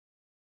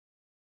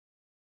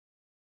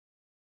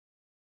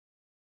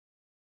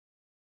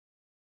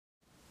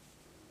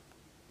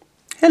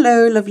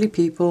Hello lovely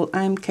people,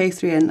 I'm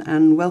K3N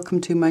and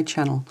welcome to my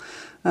channel.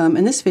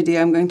 In this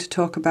video I'm going to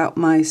talk about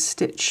my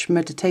stitch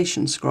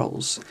meditation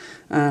scrolls,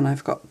 and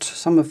I've got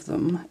some of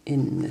them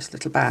in this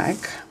little bag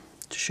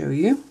to show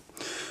you.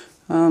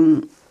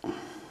 Talk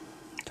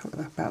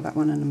about that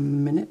one in a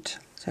minute.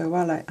 So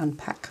while I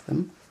unpack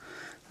them,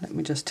 let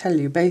me just tell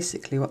you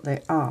basically what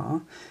they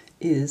are.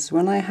 Is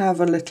when I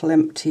have a little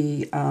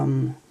empty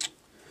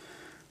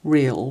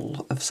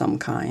reel of some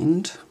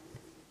kind,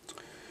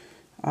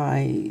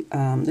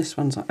 this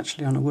one's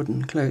actually on a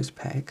wooden clothes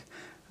peg.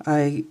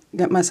 I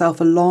get myself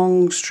a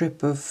long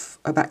strip of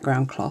a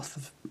background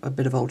cloth, a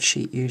bit of old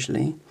sheet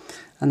usually,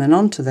 and then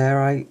onto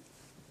there I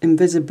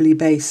invisibly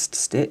baste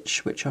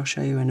stitch, which I'll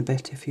show you in a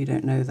bit if you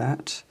don't know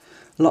that.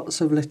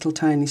 Lots of little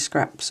tiny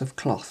scraps of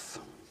cloth.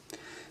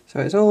 So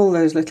it's all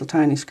those little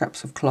tiny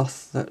scraps of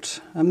cloth that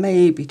are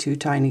maybe too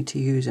tiny to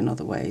use in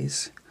other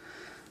ways.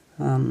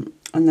 And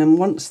then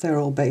once they're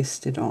all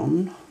basted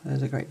on,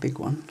 there's a great big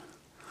one,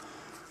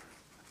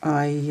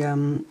 I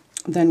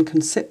then can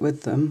sit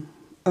with them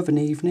of an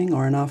evening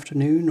or an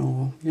afternoon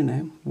or, you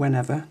know,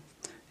 whenever.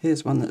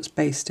 Here's one that's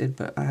basted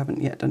but I haven't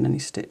yet done any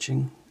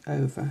stitching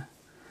over.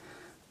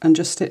 And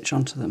just stitch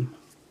onto them.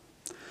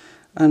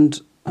 And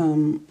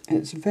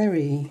it's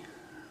very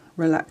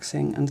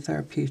relaxing and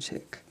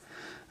therapeutic.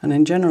 And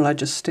in general I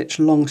just stitch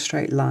long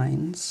straight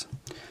lines.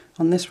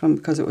 On this one,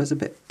 because it was a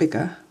bit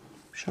bigger,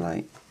 shall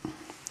I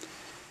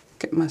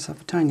get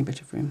myself a tiny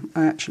bit of room,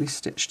 I actually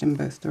stitched in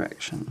both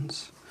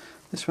directions.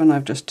 This one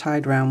I've just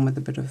tied round with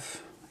a bit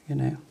of, you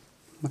know,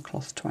 my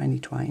cloth twine.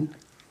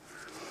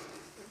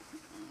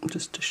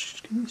 Just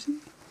to can you see?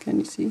 Can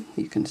you see?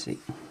 You can see.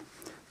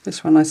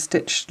 This one I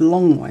stitched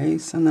long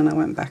ways and then I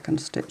went back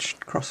and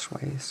stitched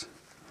crossways.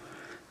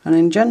 And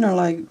in general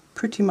I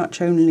pretty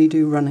much only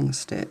do running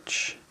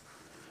stitch,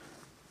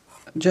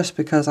 just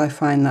because I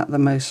find that the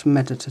most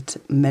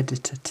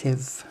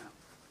meditative.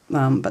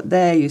 But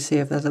there you see,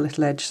 if there's a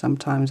little edge,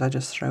 sometimes I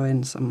just throw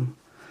in some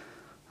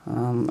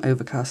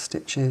overcast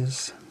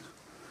stitches,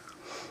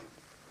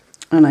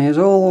 and I use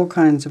all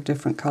kinds of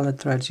different coloured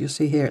threads. You'll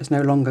see here it's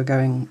no longer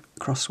going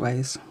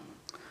crossways.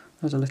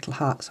 There's a little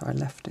heart, so I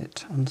left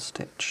it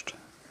unstitched.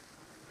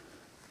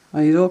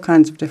 I use all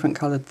kinds of different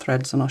coloured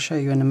threads, and I'll show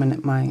you in a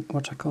minute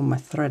what I call my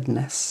thread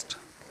nest.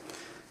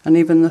 And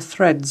even the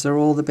threads are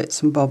all the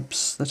bits and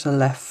bobs that are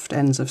left,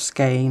 ends of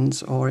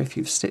skeins, or if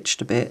you've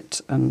stitched a bit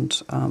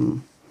and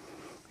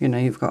you know,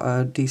 you've got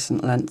a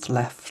decent length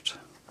left,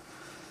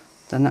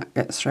 then that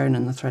gets thrown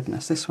in the thread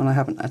nest. This one I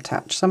haven't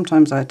attached.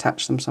 Sometimes I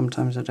attach them,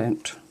 sometimes I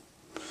don't.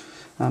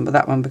 But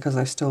that one, because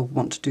I still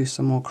want to do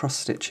some more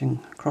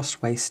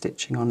crossway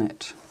stitching on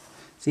it,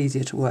 it's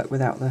easier to work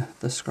without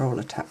the scroll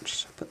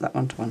attached. Put that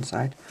one to one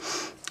side.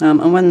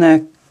 And when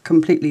they're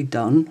completely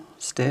done,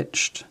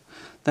 stitched,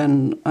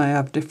 then I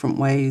have different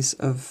ways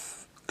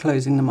of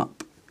closing them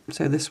up.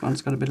 So this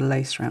one's got a bit of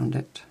lace around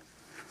it,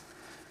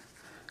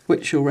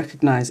 which you'll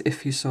recognise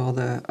if you saw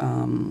the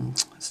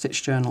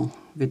Stitch Journal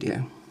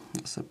video.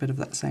 It's a bit of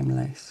that same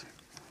lace.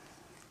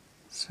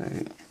 So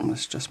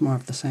it's just more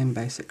of the same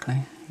basically,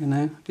 you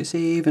know. Do you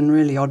see even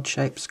really odd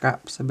shaped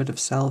scraps, a bit of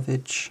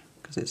selvage,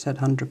 because it said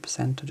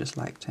 100%, I just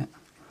liked it.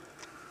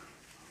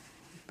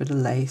 A bit of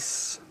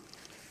lace.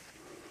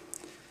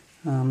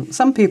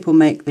 Some people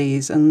make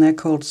these and they're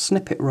called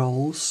snippet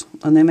rolls,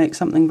 and they make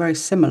something very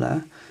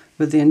similar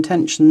with the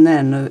intention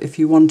then of, if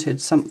you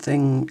wanted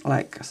something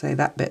like, say,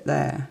 that bit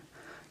there,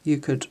 you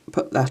could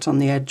put that on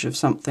the edge of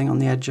something, on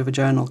the edge of a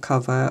journal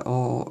cover,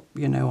 or,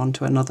 you know,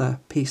 onto another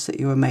piece that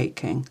you were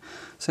making.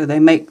 So they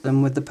make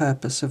them with the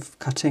purpose of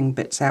cutting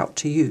bits out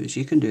to use.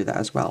 You can do that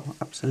as well,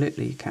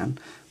 absolutely you can.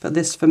 But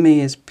this for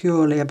me is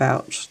purely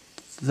about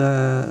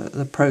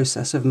the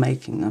process of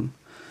making them.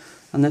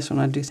 And this one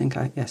I do think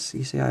yes,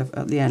 you see I've,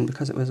 at the end,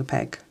 because it was a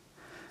peg,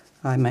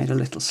 I made a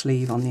little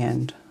sleeve on the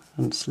end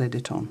and slid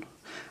it on.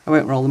 I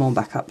won't roll them all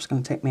back up, it's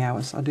going to take me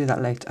hours, I'll do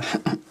that later.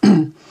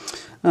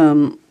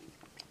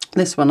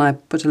 This one I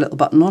put a little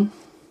button on.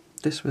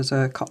 This was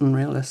a cotton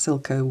reel, a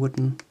Silco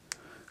wooden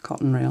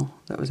cotton reel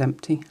that was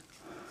empty.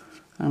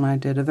 And I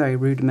did a very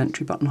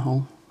rudimentary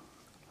buttonhole.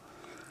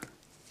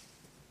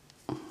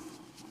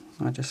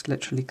 I just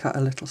literally cut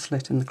a little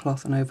slit in the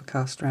cloth and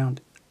overcast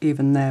round,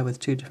 even there with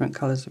two different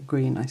colours of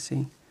green I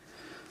see.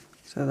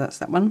 So that's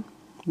that one,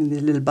 with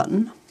the little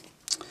button.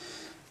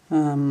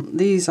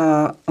 These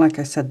are, like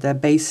I said, they're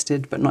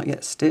basted but not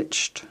yet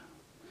stitched.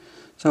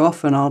 So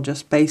often I'll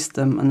just baste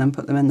them and then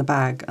put them in the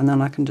bag, and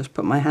then I can just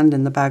put my hand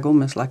in the bag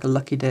almost like a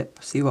lucky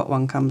dip, see what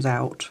one comes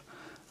out,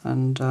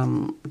 and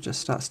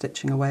just start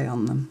stitching away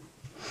on them.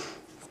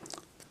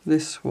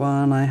 This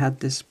one I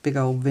had this big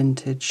old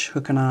vintage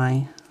hook and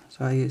eye,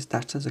 so I used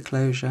that as a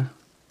closure.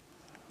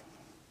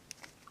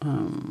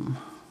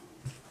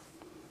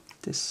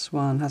 This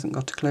one hasn't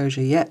got a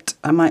closure yet.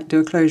 I might do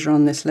a closure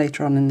on this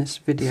later on in this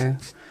video.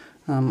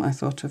 I've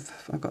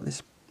got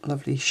this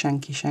lovely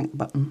shanky shank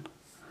button,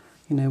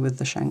 you know, with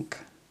the shank.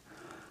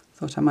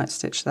 Thought I might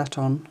stitch that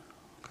on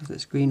because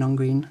it's green on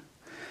green,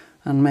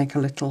 and make a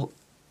little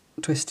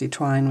twisty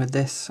twine with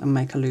this and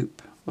make a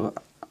loop.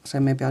 so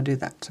maybe I'll do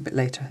that a bit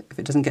later if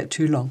it doesn't get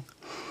too long.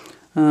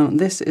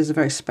 This is a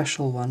very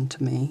special one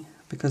to me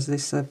because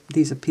these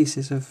are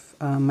pieces of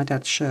my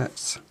dad's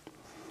shirts.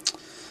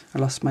 I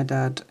lost my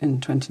dad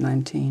in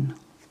 2019,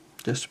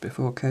 just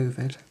before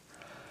COVID,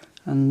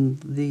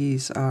 and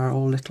these are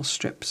all little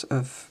strips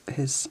of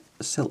his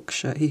silk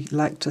shirt. He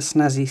liked a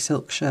snazzy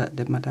silk shirt,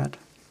 did my dad.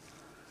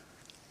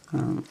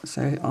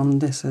 So on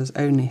this is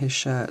only his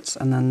shirts,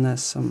 and then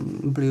there's some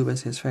blue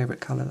was his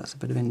favourite colour, that's a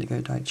bit of indigo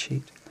dyed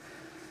sheet.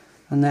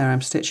 And there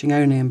I'm stitching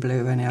only in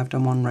blue, only I've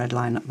done one red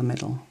line up the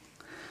middle.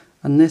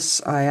 And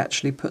this I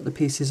actually put the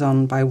pieces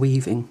on by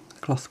weaving,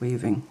 cloth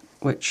weaving,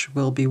 which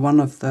will be one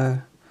of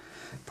the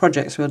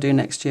projects we'll do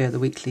next year, the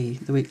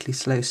weekly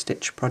slow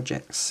stitch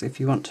projects. If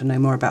you want to know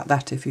more about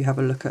that, if you have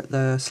a look at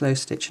the slow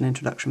stitch and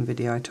introduction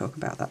video, I talk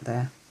about that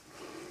there.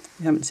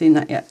 You haven't seen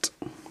that yet.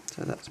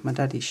 So that's my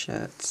daddy's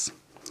shirts.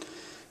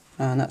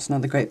 And that's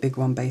another great big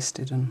one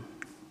basted and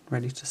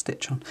ready to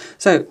stitch on.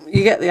 So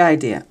you get the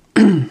idea.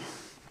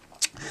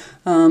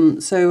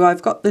 So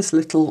I've got this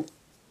little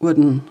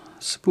wooden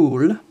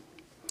spool.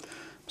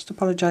 Must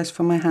apologise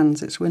for my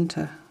hands, it's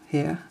winter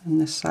here in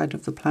this side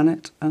of the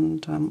planet,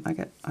 and I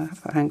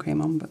have got hand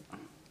cream on, but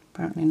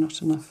apparently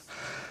not enough.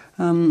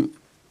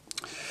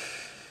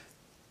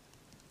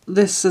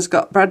 This has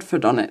got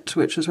Bradford on it,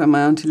 which was where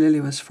my Auntie Lily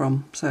was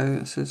from, so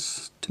this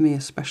is to me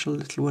a special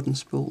little wooden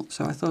spool.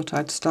 So I thought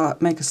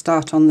I'd make a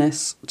start on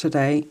this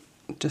today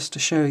just to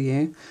show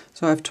you.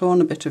 So I've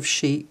torn a bit of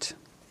sheet,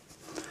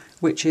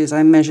 which is,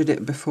 I measured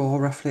it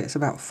before, roughly it's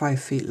about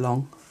 5 feet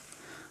long.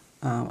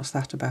 What's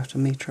that, about 1.5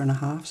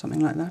 meters, something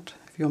like that,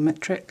 if you're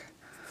metric.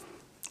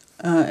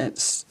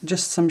 It's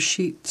just some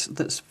sheet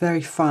that's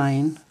very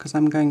fine, because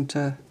I'm going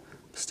to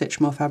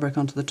stitch more fabric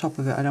onto the top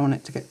of it. I don't want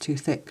it to get too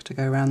thick to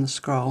go around the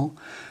scroll.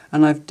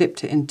 And I've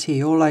dipped it in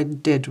tea. All I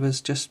did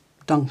was just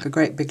dunk a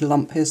great big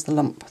lump, here's the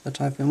lump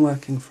that I've been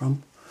working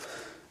from,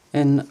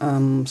 in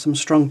some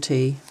strong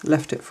tea,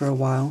 left it for a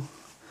while,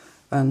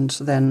 and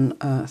then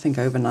I think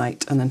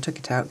overnight, and then took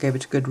it out, gave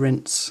it a good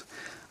rinse.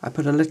 I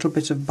put a little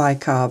bit of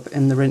bicarb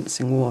in the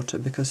rinsing water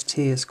because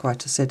tea is quite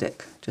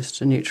acidic, just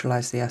to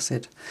neutralise the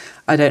acid.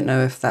 I don't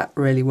know if that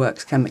really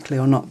works chemically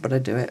or not, but I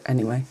do it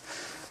anyway.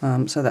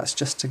 So that's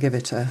just to give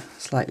it a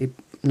slightly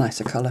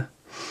nicer colour.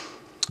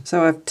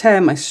 So I've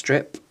teared my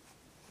strip,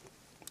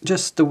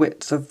 just the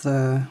width of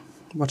the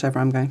whatever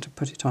I'm going to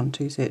put it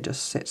onto. You see it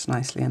just sits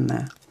nicely in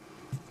there.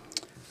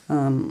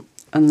 And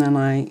then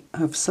I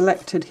have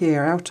selected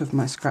here out of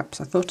my scraps,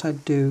 I thought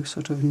I'd do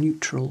sort of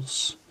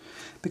neutrals,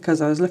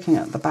 because I was looking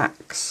at the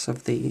backs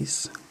of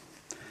these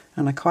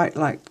and I quite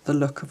liked the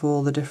look of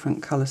all the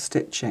different colour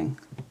stitching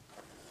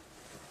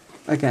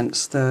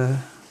against the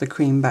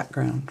cream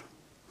background.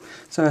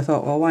 So I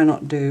thought, well, why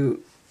not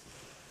do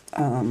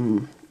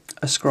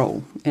a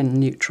scroll in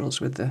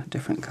neutrals with the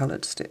different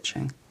coloured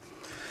stitching.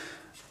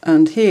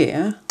 And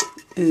here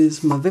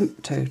is my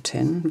Vimto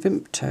tin.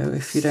 Vimto,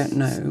 if you don't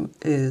know,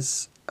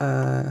 is,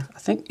 I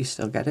think you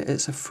still get it,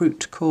 it's a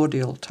fruit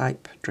cordial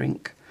type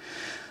drink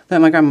that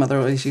my grandmother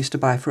always used to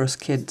buy for us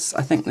kids.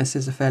 I think this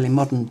is a fairly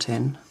modern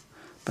tin,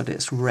 but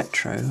it's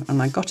retro,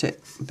 and I got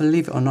it,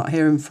 believe it or not,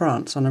 here in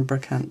France on a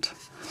brocante.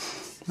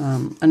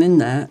 And in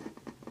there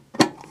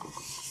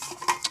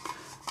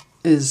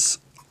is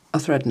a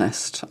thread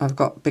nest. I've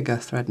got bigger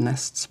thread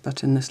nests,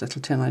 but in this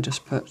little tin I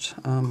just put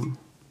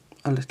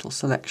a little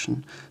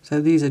selection.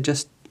 So these are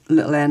just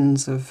little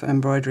ends of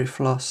embroidery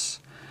floss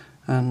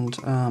and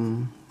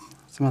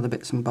some other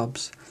bits and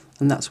bobs,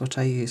 and that's what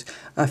I use.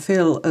 I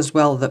feel as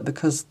well that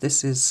because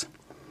this is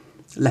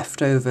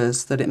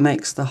leftovers, that it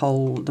makes the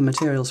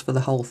materials for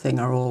the whole thing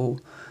are all,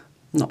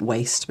 not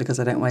waste because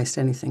I don't waste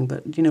anything,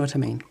 but you know what I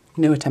mean.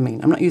 You know what I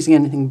mean. I'm not using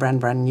anything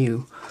brand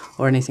new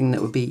or anything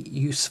that would be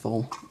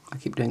useful. I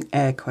keep doing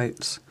air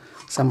quotes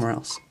somewhere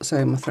else.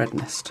 So my thread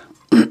nest.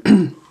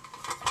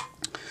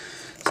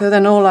 So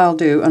then all I'll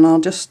do, and I'll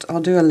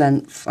do a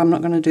length. I'm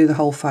not going to do the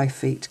whole 5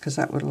 feet because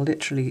that would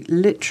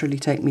literally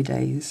take me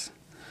days.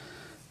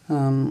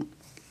 So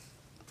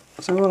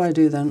all I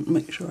do then,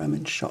 make sure I'm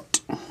in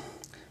shot.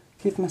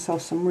 Give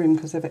myself some room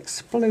because they've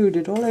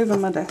exploded all over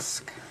my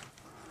desk.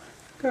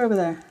 Go over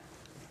there.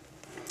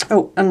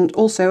 Oh, and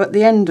also at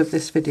the end of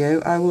this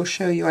video I will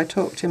show you, I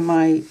talked in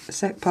my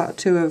part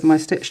 2 of my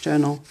stitch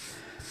journal,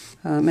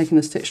 making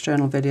a stitch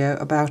journal video,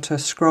 about a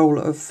scroll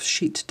of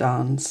sheet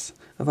darns,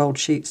 of old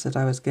sheets that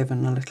I was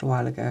given a little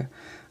while ago.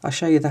 I'll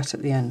show you that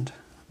at the end.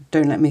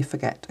 Don't let me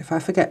forget. If I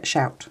forget,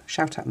 shout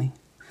at me.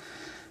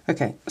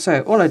 Okay,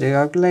 so all I do,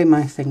 I lay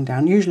my thing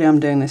down. Usually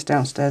I'm doing this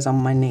downstairs on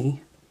my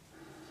knee.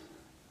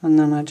 And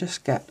then I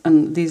just get,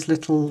 and these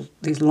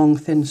long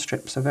thin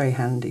strips are very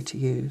handy to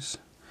use.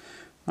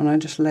 And I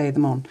just lay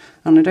them on.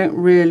 And I don't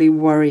really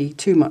worry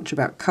too much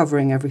about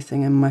covering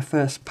everything in my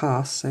first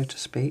pass, so to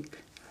speak.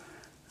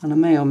 And I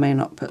may or may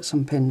not put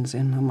some pins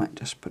in. I might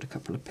just put a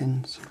couple of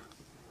pins,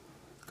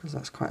 because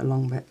that's quite a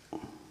long bit.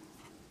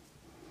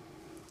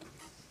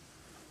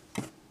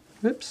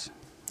 Whoops.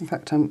 In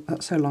fact,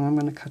 that's so long I'm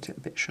going to cut it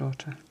a bit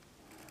shorter.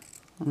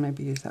 I'll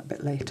maybe use that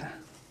bit later.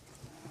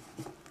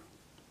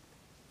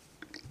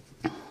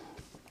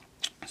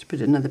 Put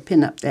another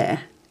pin up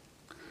there.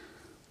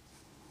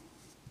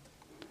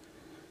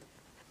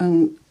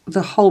 And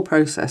the whole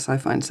process I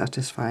find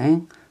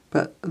satisfying,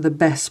 but the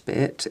best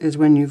bit is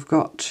when you've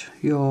got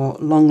your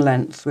long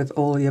length with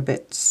all your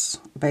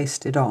bits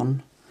basted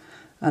on,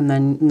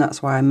 and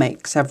that's why I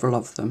make several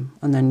of them,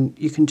 and then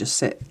you can just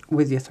sit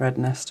with your thread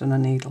nest and a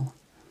needle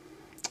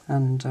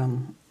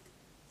and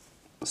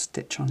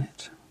stitch on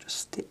it.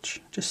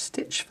 Just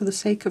stitch for the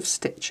sake of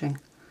stitching.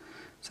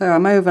 So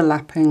I'm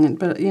overlapping,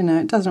 but you know,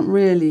 it doesn't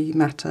really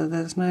matter.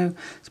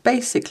 It's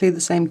basically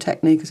the same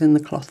technique as in the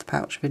cloth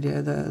pouch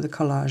video, the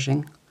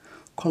collaging.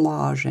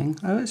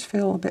 I always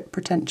feel a bit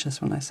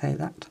pretentious when I say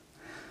that.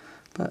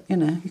 But you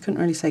know, you couldn't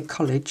really say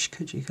collage,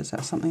 could you? Because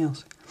that's something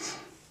else.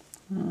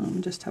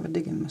 Just have a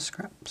dig in my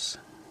scraps.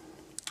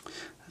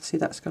 Let's see,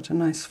 that's got a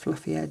nice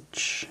fluffy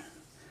edge.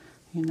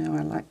 You know,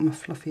 I like my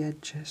fluffy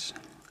edges.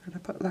 Could I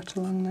put that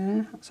along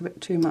there? That's a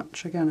bit too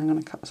much. Again, I'm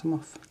going to cut some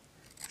off.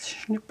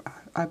 Snip.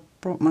 I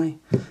brought my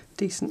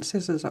decent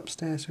scissors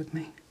upstairs with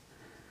me.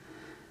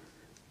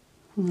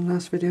 In the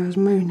last video I was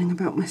moaning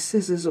about my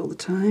scissors all the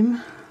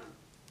time.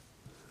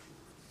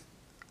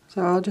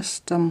 So I'll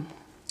just,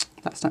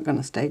 that's not going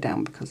to stay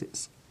down because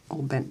it's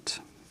all bent,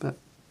 but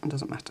it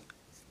doesn't matter.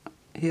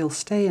 He'll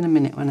stay in a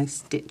minute when I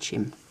stitch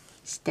him.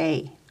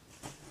 Stay.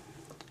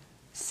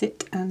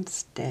 Sit and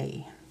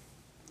stay.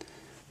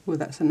 Oh,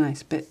 that's a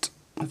nice bit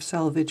of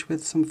selvage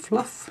with some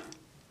fluff.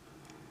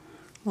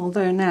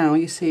 Although now,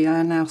 you see,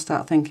 I now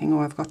start thinking,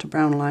 oh, I've got a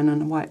brown line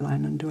and a white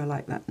line, and do I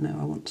like that? No,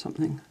 I want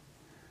something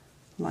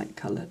light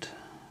coloured,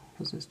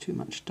 because there's too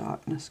much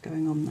darkness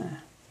going on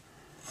there.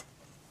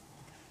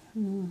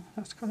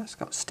 That's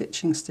got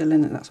stitching still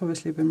in it. That's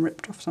obviously been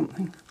ripped off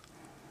something.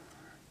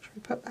 Should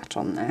we put that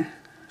on there?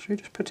 Should we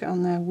just put it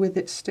on there with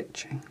its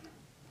stitching?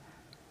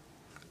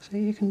 So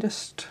you can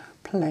just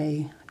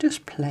play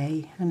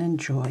and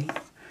enjoy.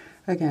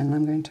 Again,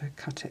 I'm going to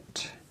cut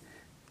it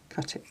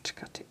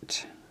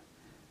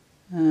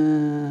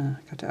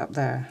up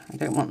there. I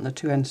don't want the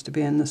two ends to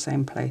be in the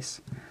same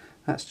place.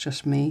 That's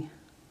just me.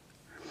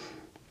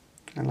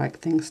 I like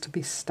things to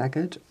be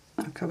staggered.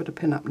 I've covered a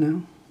pin up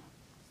now.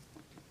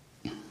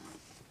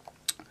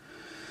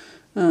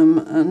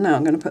 And now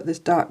I'm going to put this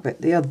dark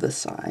bit the other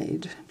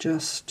side,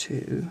 just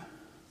to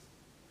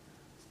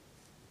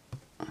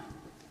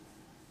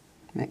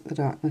make the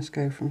darkness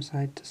go from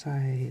side to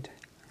side.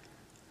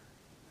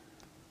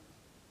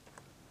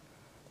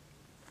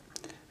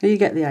 You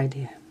get the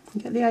idea.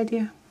 You get the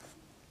idea?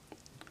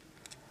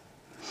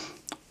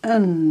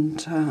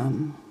 And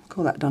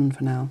call that done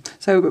for now.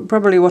 So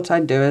probably what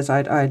I'd do is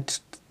I'd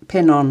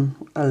pin on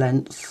a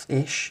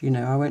length-ish, you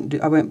know, I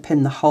won't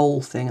pin the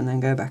whole thing and then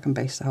go back and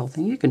baste the whole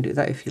thing. You can do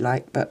that if you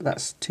like, but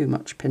that's too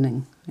much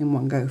pinning in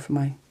one go for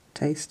my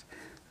taste.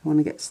 I want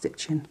to get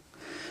stitching.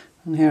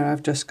 And here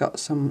I've just got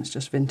some, it's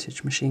just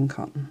vintage machine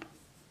cotton,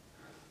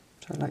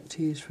 which I like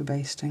to use for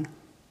basting.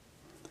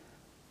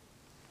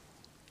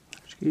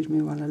 Excuse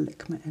me while I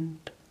lick my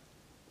end.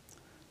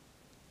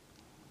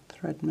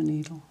 Thread my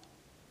needle.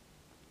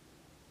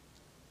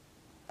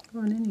 Go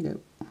on, in you go.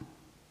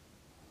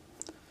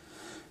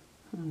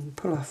 And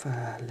pull off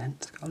a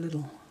length. It's got a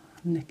little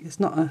nick. It's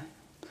not a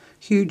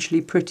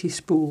hugely pretty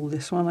spool,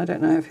 this one. I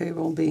don't know if it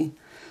will be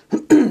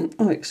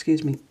oh,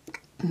 excuse me.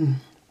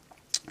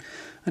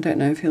 I don't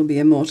know if he'll be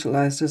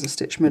immortalised as a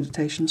stitch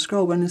meditation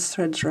scroll when his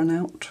threads run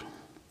out.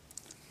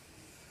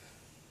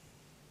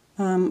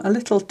 A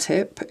little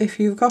tip: if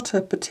you've got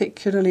a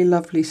particularly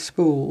lovely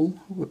spool,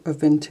 a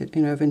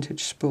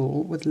vintage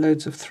spool with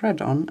loads of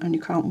thread on, and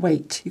you can't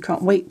wait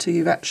till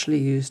you've actually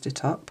used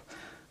it up.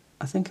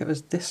 I think it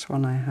was this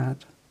one I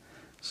had.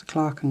 It's a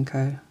Clark &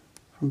 Co.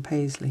 from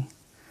Paisley.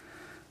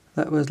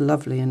 That was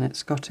lovely, and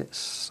it's got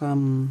its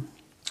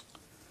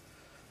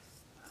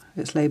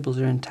labels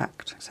are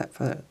intact, except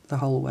for the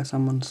hole where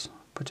someone's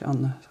put it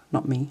on the,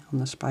 not me, on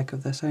the spike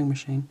of their sewing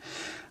machine.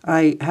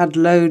 I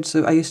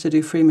used to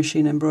do free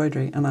machine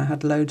embroidery, and I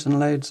had loads and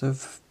loads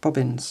of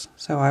bobbins,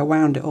 so I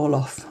wound it all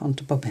off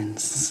onto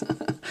bobbins.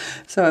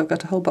 So I've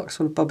got a whole box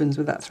full of bobbins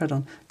with that thread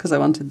on, because I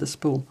wanted the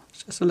spool.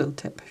 It's just a little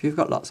tip if you've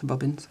got lots of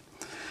bobbins.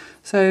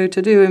 So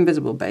to do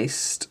invisible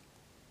baste,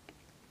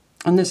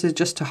 and this is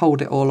just to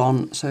hold it all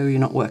on so you're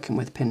not working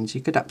with pins.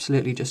 You could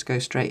absolutely just go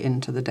straight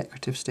into the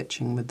decorative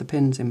stitching with the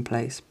pins in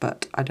place,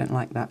 but I don't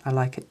like that. I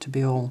like it to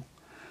be all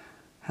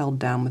held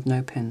down with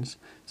no pins.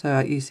 So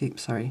you see,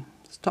 sorry,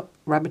 stop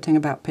rabbiting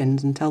about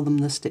pins and tell them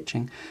the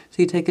stitching.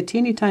 So you take a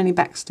teeny tiny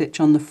back stitch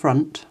on the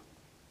front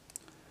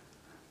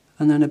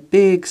and then a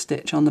big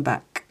stitch on the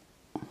back.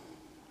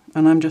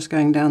 And I'm just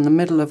going down the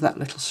middle of that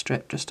little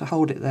strip just to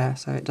hold it there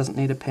so it doesn't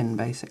need a pin,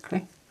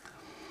 basically.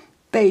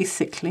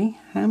 Basically,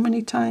 how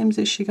many times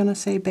is she going to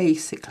say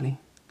basically?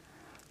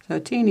 So a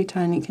teeny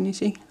tiny, can you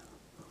see?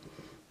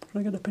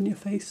 Bring it up in your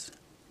face.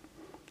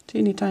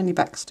 Teeny tiny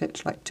back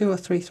stitch, like 2 or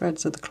 3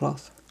 threads of the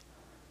cloth.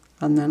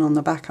 And then on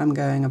the back I'm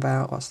going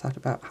about, what's that,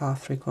 about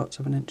half, 3/4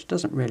 of an inch.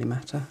 Doesn't really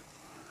matter.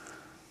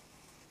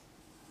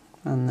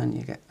 And then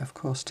you get, of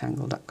course,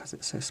 tangled up because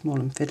it's so small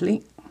and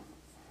fiddly.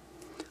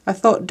 I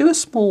thought do a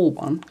small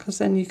one, because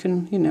then you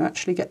can, you know,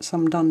 actually get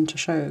some done to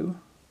show.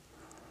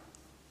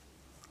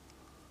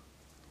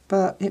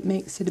 But it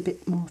makes it a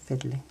bit more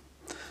fiddly.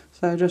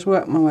 So I just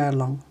work my way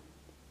along.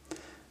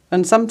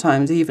 And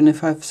sometimes, even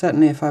if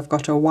I've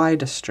got a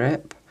wider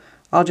strip,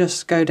 I'll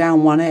just go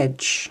down one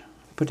edge,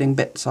 putting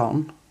bits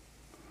on.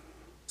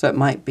 So it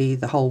might be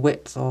the whole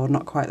width or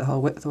not quite the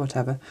whole width or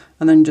whatever,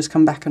 and then just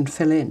come back and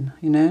fill in,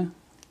 you know?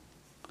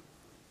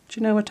 Do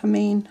you know what I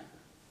mean?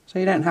 So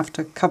you don't have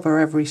to cover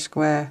every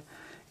square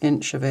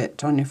inch of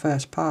it on your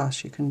first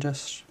pass, you can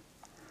just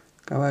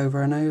go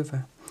over and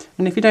over.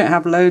 And if you don't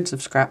have loads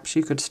of scraps,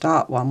 you could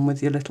start one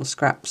with your little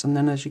scraps, and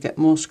then as you get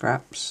more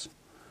scraps,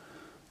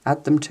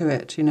 add them to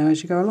it, you know,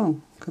 as you go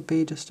along. Could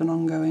be just an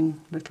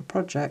ongoing little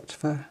project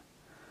for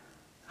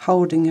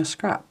holding your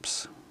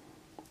scraps.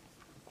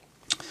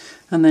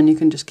 And then you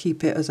can just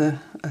keep it as a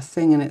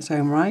thing in its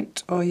own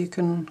right, or you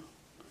can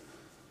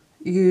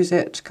use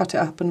it, cut it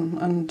up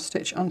and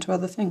stitch it onto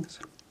other things.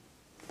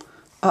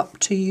 Up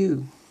to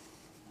you.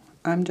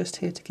 I'm just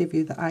here to give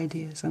you the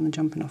ideas and the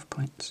jumping off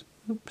points.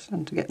 Oops,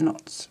 and to get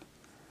knots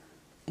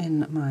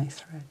in my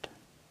thread.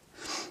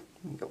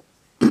 There we go.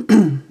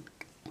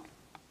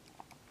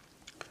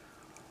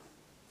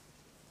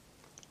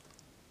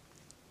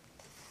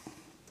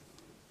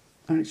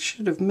 I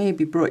should have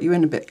maybe brought you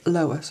in a bit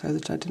lower so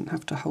that I didn't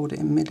have to hold it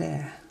in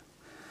mid-air.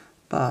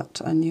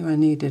 But I knew I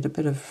needed a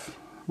bit of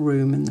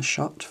room in the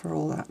shot for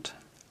all that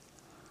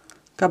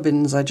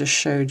gubbins I just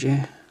showed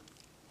you.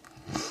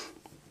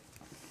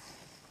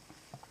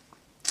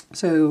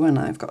 So when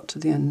I've got to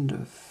the end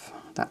of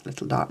that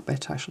little dark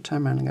bit, I shall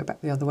turn around and go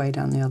back the other way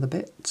down the other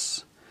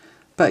bits.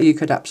 But you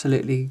could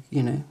absolutely,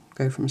 you know,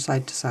 go from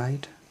side to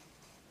side.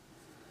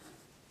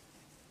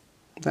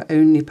 The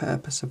only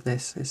purpose of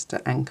this is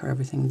to anchor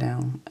everything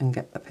down and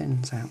get the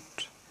pins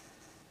out.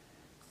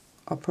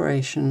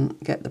 Operation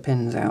get the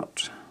pins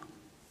out.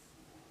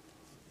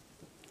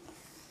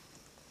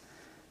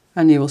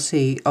 And you will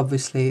see,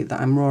 obviously, that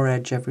I'm raw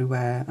edge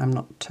everywhere. I'm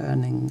not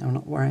turning, I'm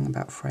not worrying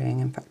about fraying.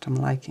 In fact, I'm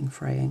liking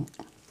fraying.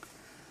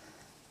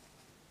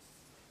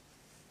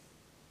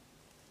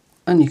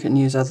 And you can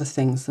use other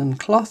things than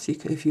cloth.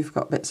 If you've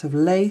got bits of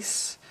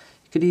lace,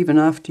 you could even,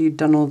 after you've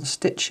done all the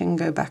stitching,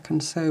 go back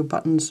and sew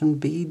buttons and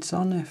beads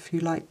on if you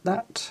like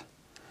that.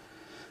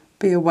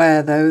 Be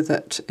aware, though,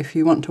 that if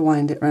you want to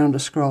wind it round a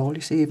scroll,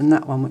 you see even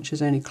that one, which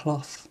is only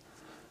cloth,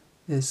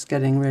 is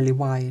getting really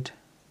wide.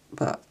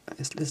 But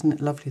isn't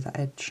it lovely, that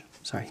edge?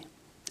 Sorry,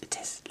 it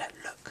is.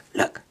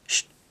 Look,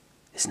 shh.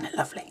 Isn't it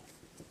lovely?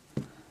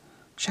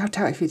 Shout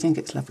out if you think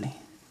it's lovely.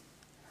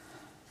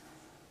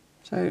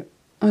 So,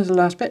 there's the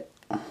last bit.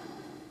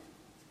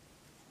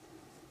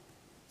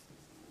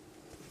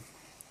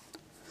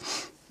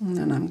 And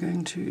then I'm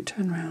going to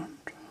turn round.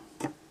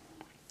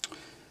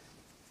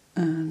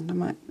 And I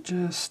might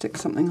just stick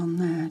something on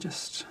there,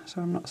 just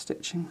so I'm not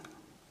stitching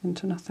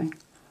into nothing.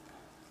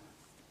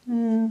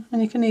 And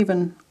you can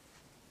even,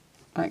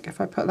 like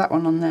if I put that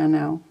one on there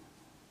now,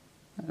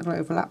 it'll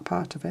overlap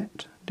part of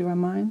it. Do I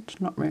mind?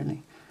 Not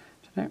really.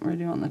 I don't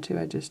really want the two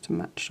edges to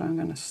match, so I'm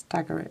going to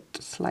stagger it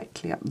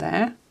slightly up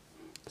there.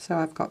 So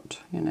I've got,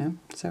 you know,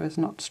 so it's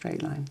not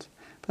straight lines.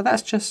 But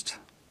that's just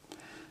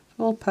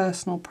all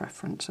personal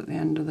preference at the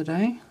end of the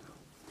day.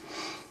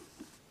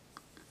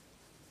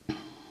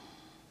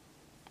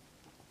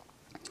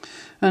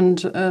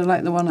 And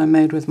like the one I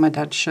made with my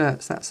dad's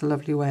shirts, that's a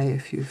lovely way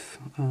if you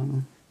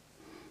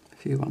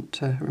want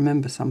to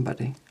remember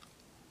somebody.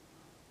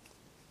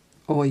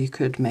 Or you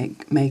could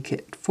make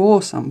it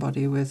for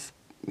somebody with,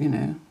 you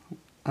know,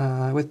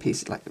 with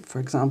pieces like, for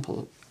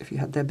example, if you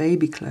had their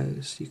baby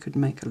clothes, you could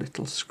make a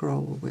little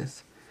scroll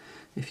with,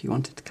 if you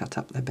wanted to cut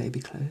up their baby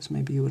clothes.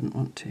 Maybe you wouldn't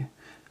want to.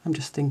 I'm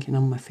just thinking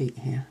on my feet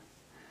here.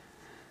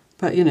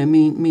 But, you know,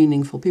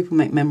 meaningful. People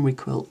make memory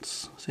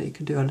quilts, so you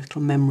could do a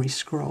little memory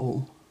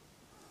scroll.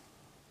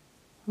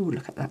 Oh,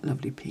 look at that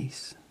lovely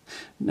piece.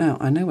 Now,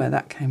 I know where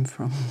that came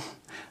from.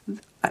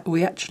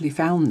 We actually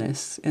found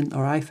this,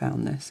 I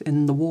found this,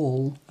 in the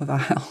wall of our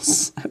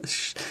house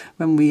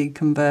when we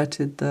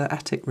converted the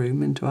attic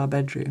room into our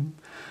bedroom.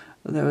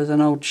 There was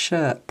an old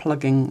shirt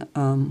plugging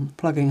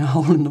a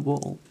hole in the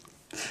wall.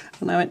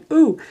 And I went,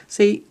 ooh,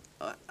 see,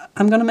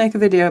 I'm going to make a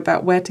video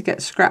about where to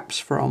get scraps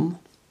from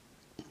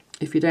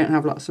if you don't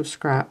have lots of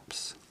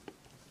scraps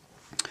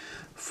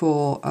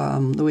for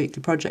the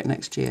weekly project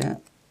next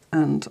year.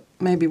 And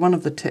maybe one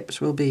of the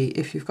tips will be,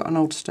 if you've got an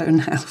old stone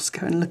house,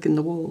 go and look in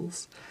the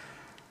walls.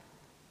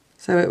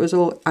 So it was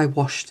all, I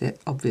washed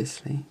it,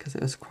 obviously, because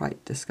it was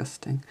quite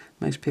disgusting.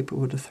 Most people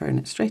would have thrown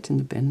it straight in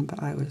the bin,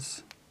 but I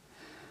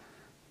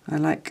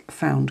like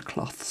found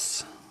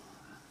cloths.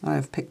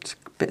 I've picked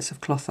bits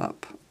of cloth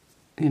up,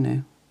 you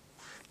know,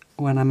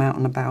 when I'm out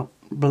and about,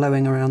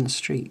 blowing around the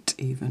street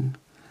even.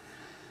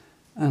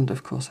 And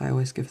of course I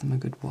always give them a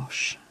good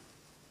wash.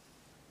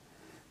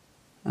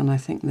 And I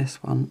think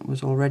this one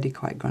was already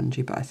quite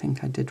grungy, but I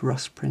think I did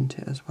rust print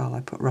it as well.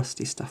 I put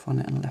rusty stuff on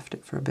it and left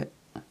it for a bit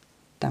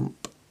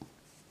damp.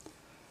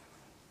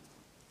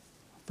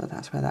 But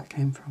that's where that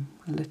came from.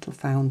 A little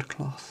found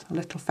cloth, a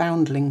little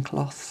foundling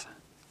cloth.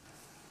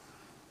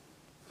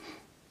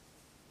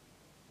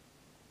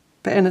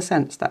 But in a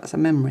sense, that's a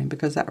memory,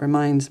 because that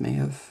reminds me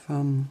of,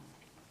 well,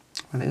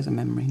 it is a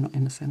memory, not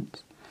in a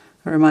sense.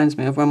 It reminds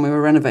me of when we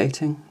were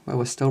renovating. Well,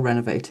 we're still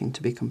renovating,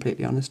 to be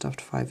completely honest.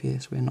 After 5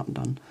 years, we're not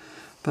done.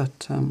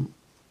 But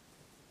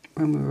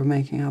when we were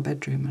making our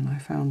bedroom, and I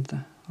found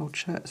the old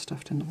shirt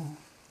stuffed in the wall.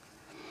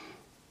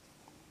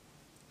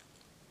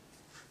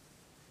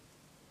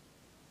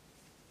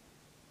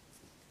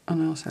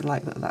 And I also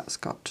like that that's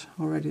got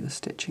already the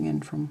stitching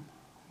in from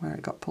where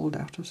it got pulled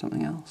out of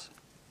something else.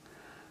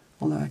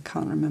 Although I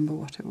can't remember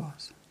what it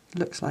was. It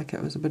looks like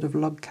it was a bit of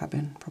log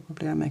cabin.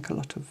 Probably I make a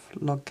lot of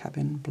log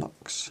cabin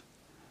blocks.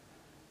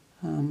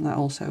 That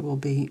also will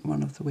be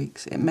one of the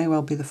weeks. It may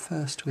well be the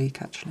first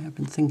week, actually. I've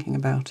been thinking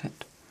about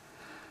it.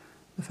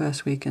 The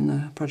first week in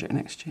the project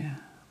next year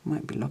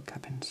might be log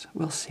cabins.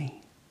 We'll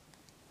see.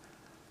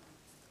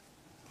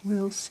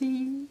 We'll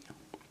see.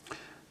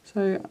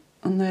 So,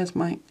 and there's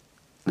my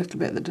little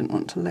bit that didn't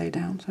want to lay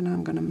down. So now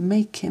I'm going to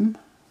make him.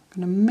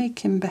 I'm going to make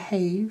him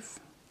behave.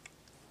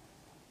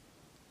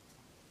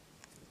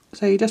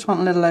 So you just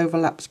want little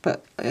overlaps,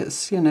 but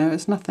it's, you know,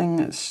 it's nothing.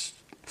 It's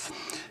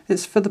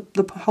for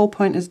the whole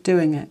point is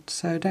doing it.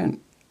 So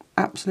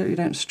absolutely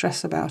don't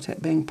stress about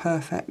it being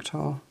perfect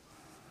or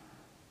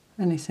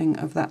anything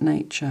of that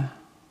nature.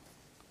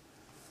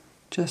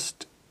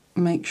 Just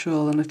make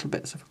sure the little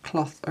bits of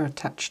cloth are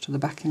attached to the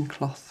backing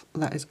cloth.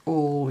 That is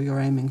all you're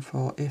aiming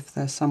for. If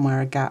there's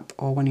somewhere a gap,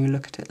 or when you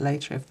look at it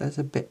later, if there's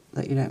a bit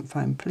that you don't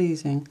find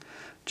pleasing,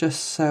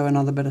 just sew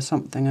another bit of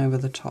something over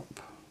the top.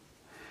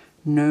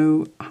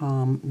 No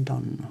harm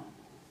done.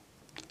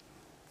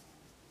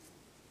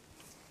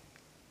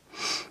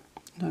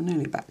 I'm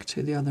nearly back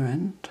to the other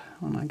end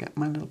when I get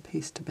my little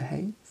piece to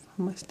behave.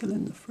 Am I still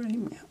in the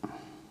frame? Yeah.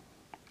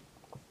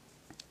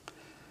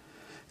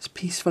 It's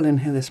peaceful in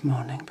here this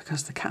morning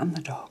because the cat and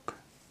the dog,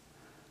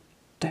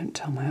 don't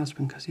tell my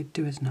husband because he'd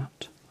do his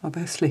nut, are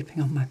both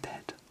sleeping on my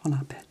bed, on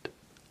our bed.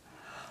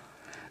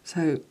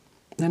 So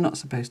they're not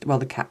supposed to, well,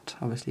 the cat,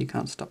 obviously you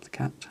can't stop the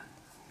cat.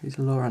 He's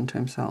a law unto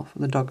himself.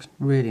 The dog's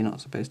really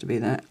not supposed to be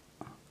there.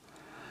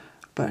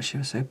 But she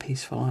was so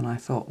peaceful, and I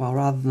thought, well,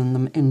 rather than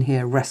them in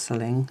here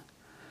wrestling,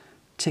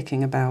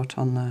 ticking about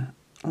on the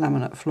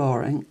laminate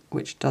flooring,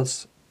 which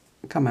does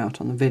come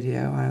out on the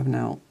video, I have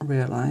now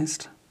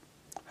realised.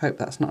 Hope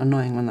that's not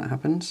annoying when that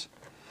happens.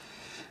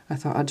 I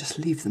thought I'd just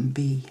leave them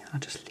be. I'll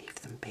just leave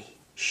them be.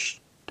 Shh,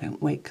 don't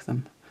wake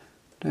them.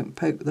 Don't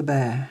poke the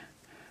bear.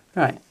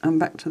 Right, I'm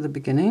back to the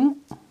beginning.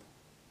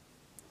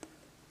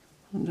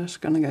 I'm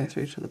just going to go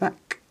through to the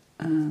back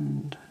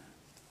and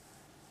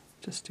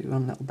just do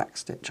one little back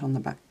stitch on the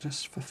back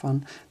just for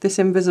fun. This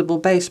invisible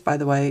base, by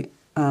the way,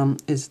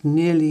 is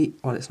nearly,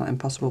 well, it's not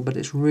impossible, but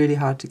it's really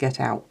hard to get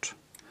out.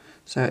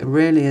 So it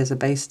really is a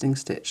basting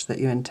stitch that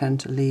you intend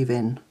to leave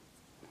in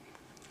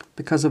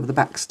because of the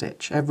back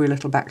stitch. Every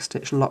little back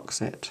stitch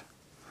locks it.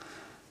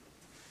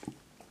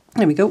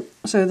 There we go.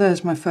 So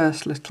there's my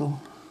first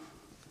little,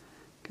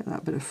 get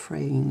that bit of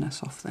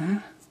frayingness off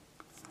there.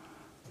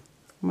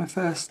 My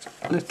first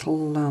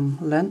little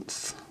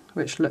length,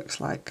 which looks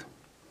like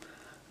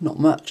not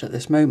much at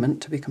this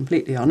moment, to be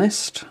completely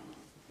honest.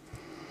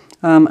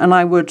 And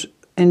I would,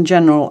 in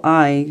general,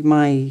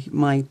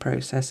 my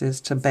process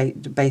is to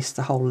base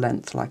the whole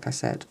length, like I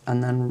said,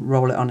 and then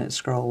roll it on its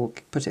scroll,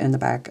 put it in the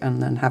bag,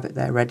 and then have it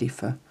there ready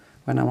for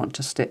when I want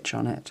to stitch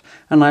on it.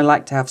 And I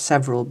like to have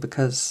several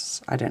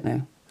because, I don't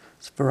know,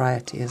 it's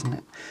variety, isn't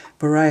it?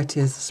 Variety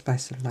is the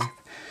spice of life.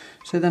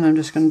 So then I'm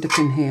just going to dip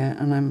in here,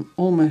 and I'm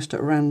almost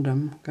at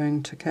random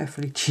going to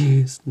carefully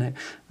choose. No,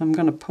 I'm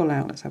going to pull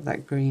out, let's have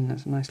that green,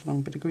 that's a nice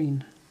long bit of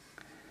green.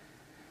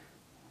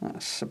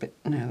 That's a bit,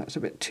 no, that's a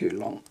bit too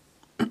long.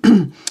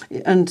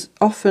 And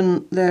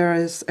often there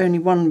is only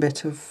one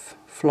bit of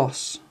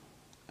floss,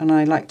 and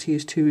I like to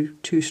use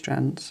two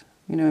strands.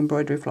 You know,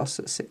 embroidery floss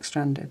that's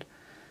 6-stranded.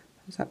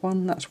 Is that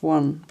one? That's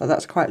one, but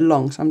that's quite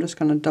long, so I'm just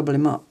going to double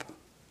him up.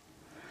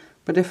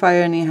 But if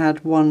I only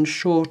had one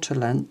shorter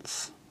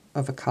length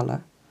of a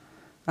colour,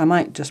 I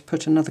might just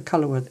put another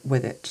colour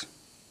with it,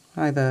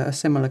 either a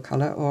similar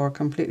colour or a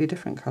completely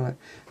different colour,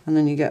 and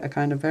then you get a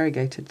kind of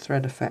variegated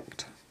thread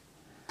effect.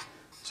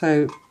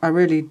 So I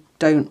really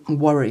don't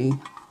worry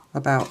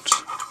about,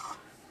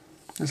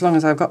 as long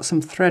as I've got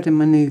some thread in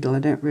my needle, I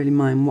don't really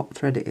mind what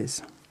thread it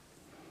is.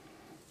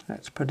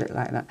 Let's put it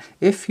like that.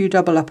 If you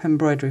double up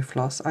embroidery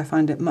floss, I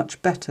find it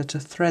much better to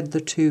thread the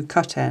two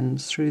cut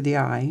ends through the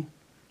eye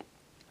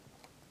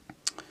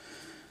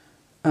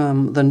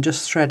than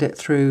just thread it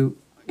through,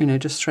 you know,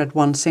 just thread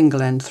one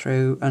single end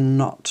through and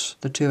not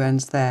the two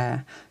ends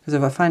there. Because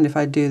if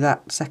I do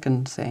that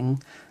second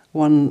thing,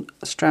 one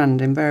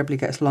strand invariably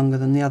gets longer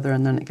than the other,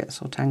 and then it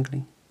gets all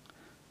tangly.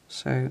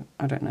 So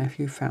I don't know if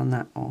you found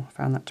that or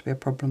found that to be a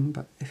problem,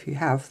 but if you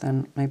have,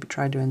 then maybe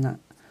try doing that.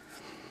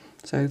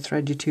 So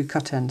thread your two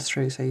cut ends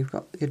through, so you've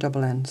got your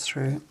double ends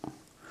through.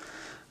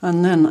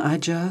 And then I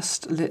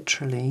just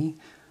literally,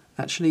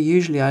 actually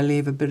usually I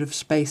leave a bit of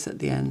space at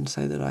the end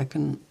so that I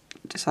can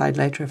decide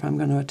later if I'm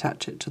going to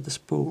attach it to the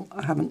spool.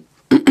 I haven't,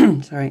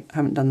 sorry, I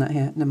haven't done that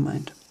here, never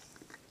mind.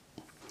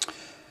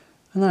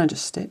 And then I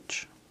just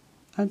stitch.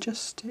 I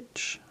just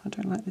stitch. I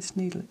don't like this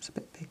needle, it's a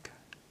bit big.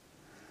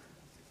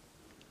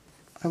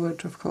 I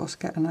would of course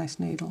get a nice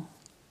needle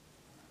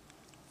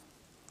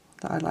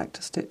that I like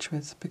to stitch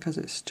with, because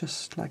it's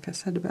just like I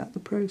said about the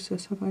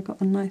process. Have I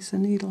got a nicer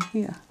needle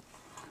here?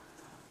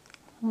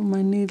 Oh,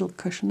 my needle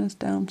cushion is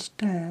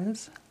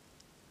downstairs.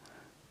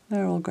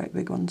 They're all great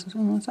big ones.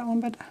 Oh, is that one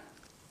better?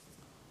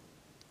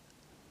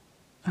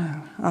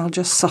 Oh, I'll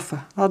just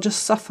suffer. I'll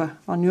just suffer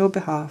on your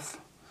behalf.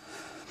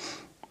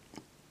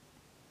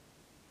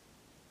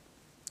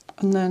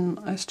 And then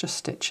it's just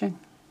stitching.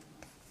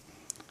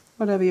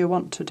 Whatever you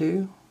want to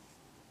do,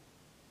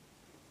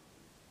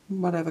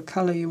 whatever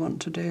colour you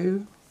want to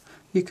do,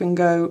 you can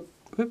go,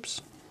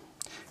 oops,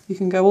 you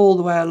can go all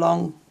the way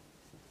along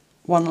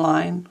one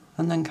line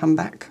and then come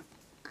back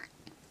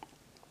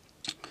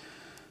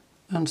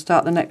and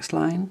start the next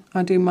line.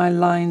 I do my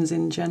lines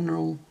in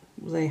general,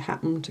 they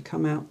happen to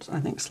come out, I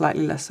think,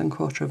 slightly less than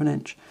 1/4 of an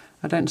inch.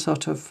 I don't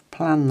sort of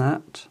plan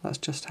that, that's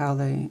just how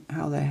they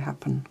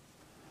happen.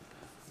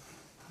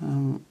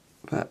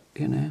 But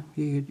you know,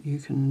 you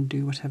can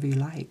do whatever you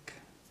like.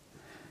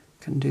 You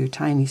can do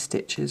tiny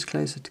stitches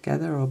closer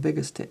together, or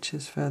bigger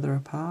stitches further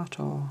apart,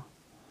 or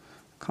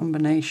a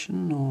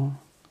combination, or...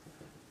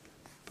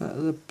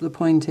 But the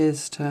point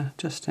is to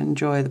just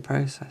enjoy the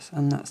process,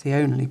 and that's the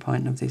only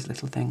point of these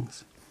little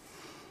things.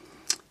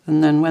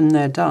 And then when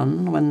they're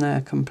done, when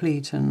they're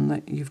complete, and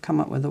that you've come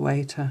up with a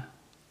way to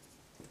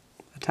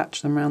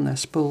attach them around their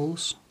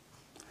spools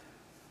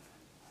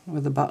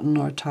with a button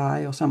or a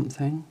tie or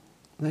something,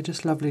 they're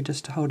just lovely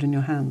just to hold in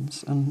your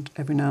hands and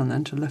every now and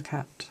then to look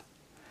at.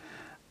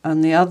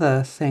 And the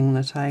other thing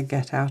that I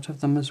get out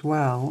of them as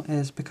well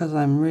is, because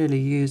I'm really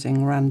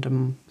using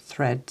random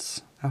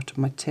threads out of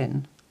my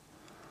tin,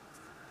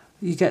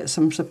 you get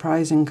some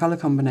surprising colour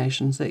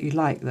combinations that you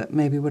like that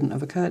maybe wouldn't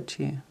have occurred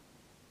to you.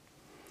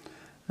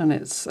 And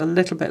it's a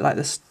little bit like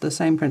the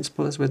same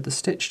principle as with the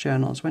stitch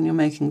journals. When you're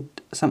making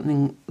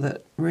something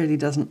that really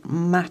doesn't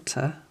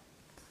matter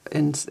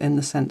in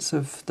the sense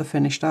of the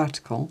finished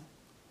article,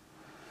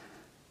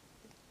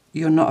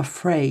 you're not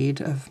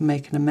afraid of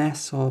making a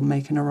mess or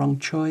making a wrong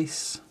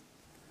choice.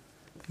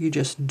 You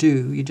just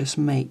do, you just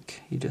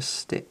make, you just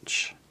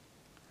stitch.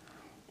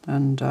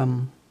 And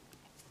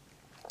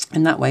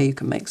in that way you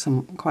can make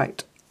some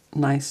quite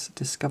nice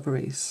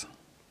discoveries.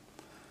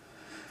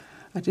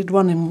 I did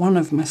one in one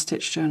of my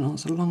stitch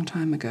journals a long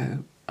time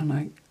ago, and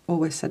I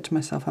always said to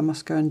myself I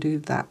must go and do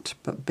that,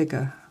 but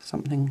bigger,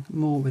 something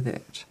more with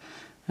it.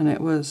 And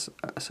it was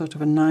sort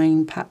of a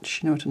 9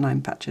 patch, you know what a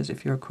 9 patch is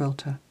if you're a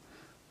quilter.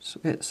 So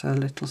it's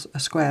a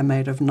square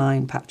made of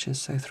 9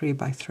 patches, so 3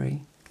 by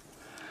 3.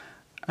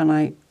 And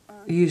I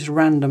used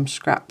random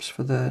scraps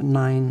for the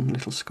 9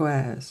 little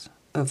squares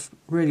of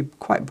really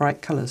quite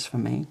bright colours for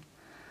me.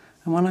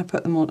 And when I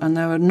put them all, and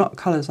they were not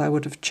colours I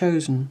would have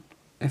chosen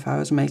if I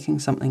was making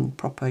something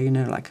proper, you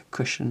know, like a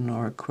cushion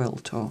or a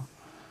quilt or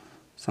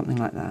something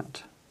like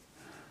that.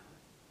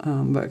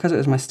 But because it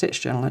was my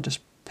stitch journal, I just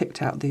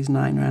picked out these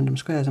 9 random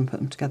squares and put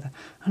them together,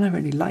 and I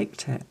really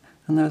liked it.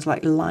 And there was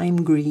like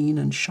lime green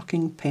and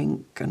shocking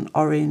pink and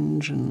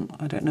orange and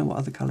I don't know what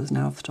other colours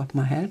now off the top of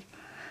my head.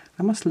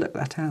 I must look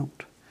that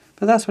out.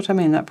 But that's what I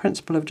mean, that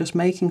principle of just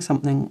making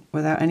something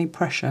without any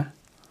pressure.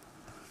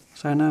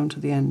 So now I'm to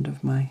the end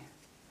of my...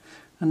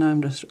 And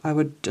now I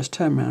would just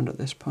turn around at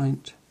this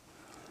point,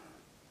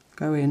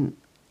 go in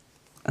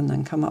and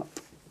then come up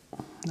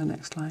the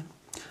next line.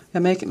 Yeah,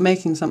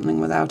 making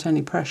something without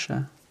any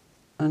pressure,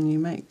 and you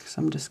make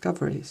some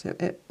discoveries.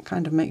 It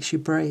kind of makes you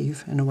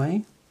brave in a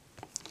way.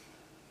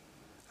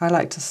 I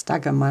like to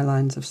stagger my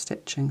lines of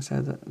stitching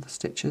so that the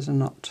stitches are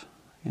not,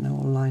 you know,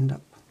 all lined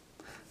up.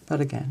 But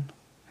again,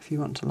 if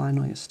you want to line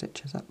all your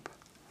stitches up,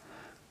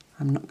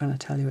 I'm not going to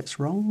tell you it's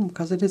wrong,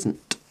 because it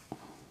isn't.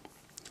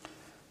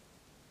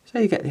 So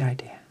you get the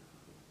idea.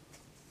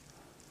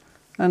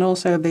 And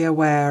also be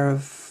aware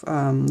of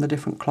the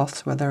different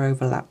cloths where they're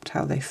overlapped,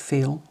 how they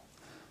feel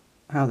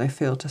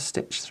to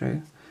stitch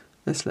through.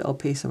 This little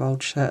piece of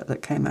old shirt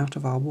that came out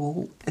of our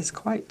wall is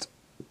quite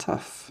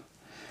tough.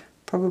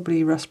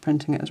 Probably rust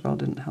printing it as well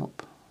didn't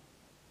help,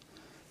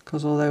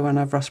 because although when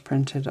I've rust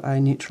printed I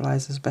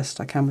neutralise as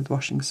best I can with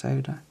washing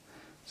soda,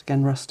 so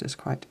again rust is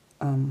quite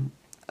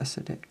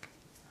acidic,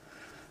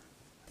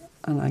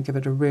 and I give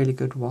it a really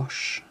good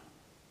wash,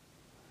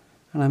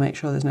 and I make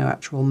sure there's no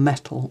actual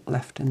metal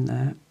left in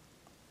there,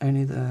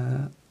 only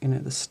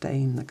the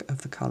stain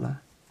of the colour.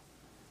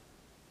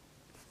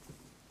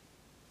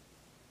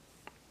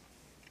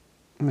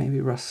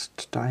 Maybe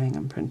rust dyeing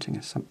and printing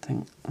is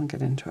something I'll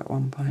get into at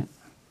one point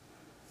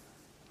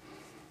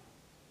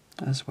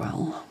as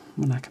well,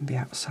 when I can be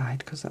outside,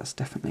 because that's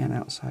definitely an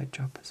outside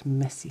job. It's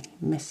messy,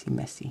 messy,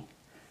 messy.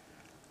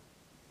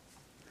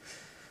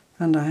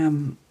 And I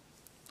am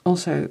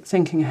also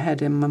thinking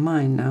ahead in my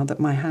mind now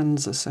that my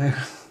hands are so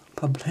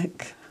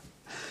public,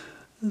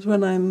 is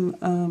when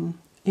I'm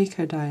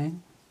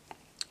eco-dyeing,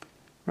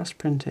 rust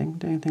printing,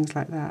 doing things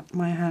like that,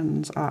 my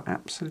hands are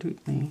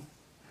absolutely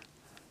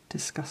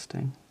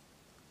disgusting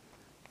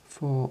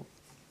for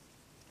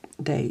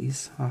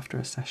days after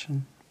a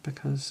session.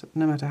 because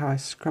no matter how I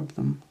scrub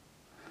them,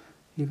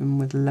 even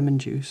with lemon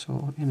juice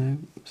or, you know,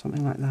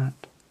 something like that.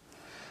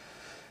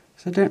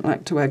 So I don't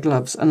like to wear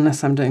gloves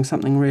unless I'm doing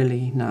something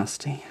really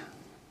nasty.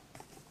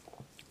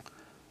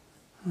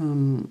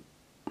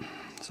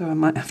 So I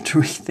might have to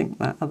rethink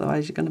that,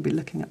 otherwise you're going to be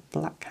looking at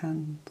black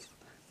hands.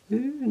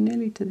 Ooh,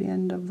 nearly to the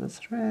end of the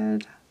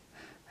thread.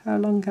 How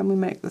long can we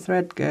make the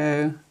thread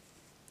go?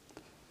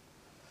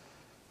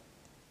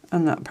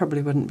 And that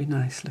probably wouldn't be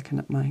nice, looking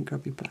at my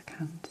grubby black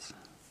hands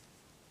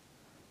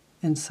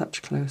in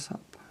such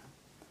close-up.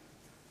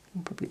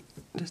 I'll probably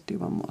just do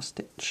one more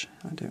stitch.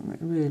 I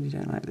really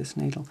don't like this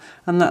needle.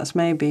 And that's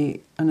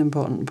maybe an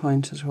important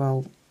point as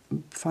well.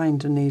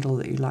 Find a needle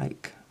that you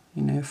like.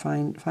 You know,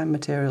 find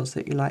materials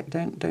that you like.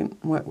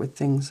 Don't work with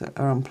things that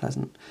are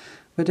unpleasant.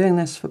 We're doing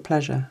this for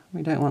pleasure.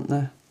 We don't want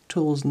the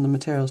tools and the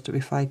materials to be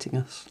fighting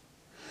us.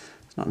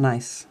 It's not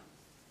nice.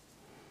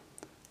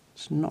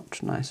 It's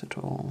not nice at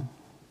all.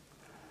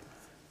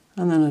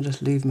 And then I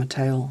just leave my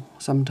tail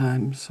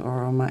sometimes,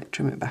 or I might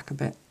trim it back a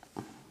bit.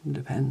 It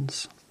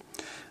depends.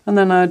 And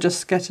then I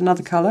just get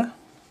another colour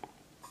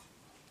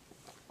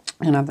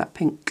and have that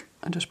pink.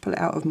 I just pull it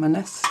out of my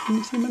nest. Can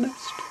you see my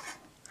nest?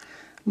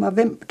 My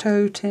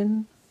Vimto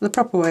tin. The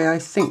proper way I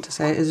think to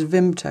say it is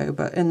Vimto,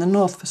 but in the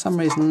north for some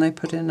reason they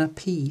put in a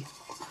P.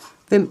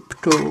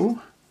 Vimto.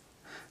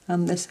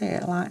 And they say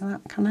it like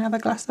that. Can I have a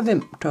glass of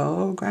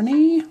Vimto,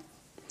 Granny? I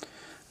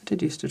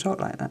did used to talk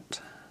like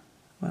that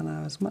when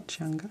I was much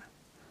younger.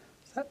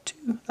 Is that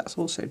 2? That's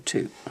also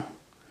 2.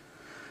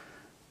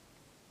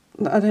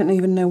 I don't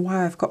even know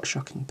why I've got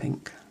shocking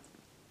pink.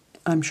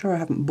 I'm sure I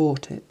haven't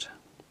bought it.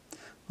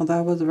 Although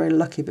I was very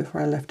lucky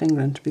before I left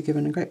England to be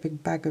given a great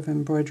big bag of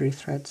embroidery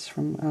threads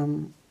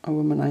from a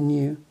woman I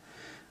knew,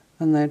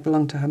 and they'd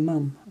belonged to her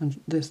mum. And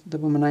the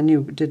woman I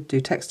knew did do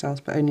textiles,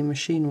 but only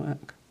machine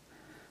work.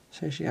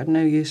 So she had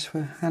no use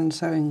for hand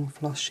sewing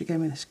floss. She gave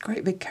me this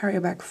great big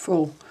carrier bag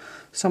full,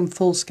 some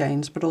full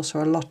skeins, but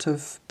also a lot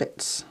of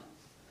bits.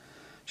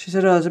 She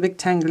said, oh, there's a big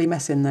tangly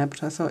mess in there,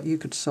 but I thought you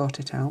could sort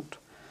it out.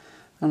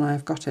 And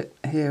I've got it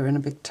here in a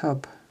big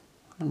tub,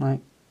 and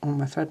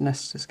my thread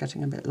nest is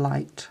getting a bit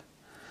light.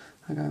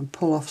 I go and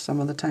pull off some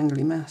of the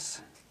tangly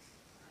mess.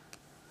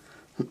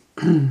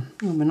 Oh,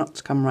 my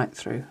knots come right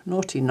through.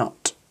 Naughty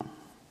knot.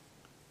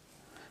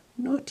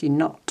 Naughty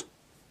knot.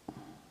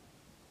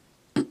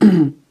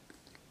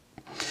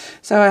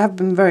 So I have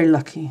been very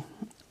lucky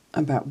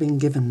about being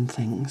given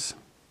things.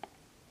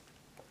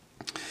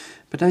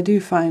 But I do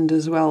find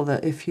as well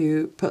that if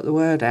you put the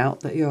word out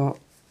that you're,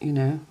 you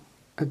know,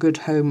 a good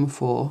home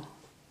for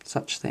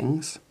such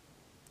things,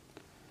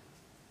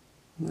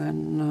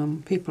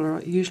 then people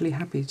are usually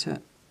happy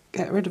to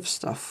get rid of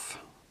stuff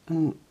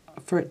and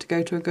for it to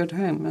go to a good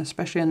home,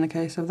 especially in the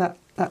case of that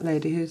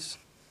lady who's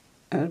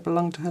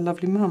belonged to her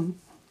lovely mum.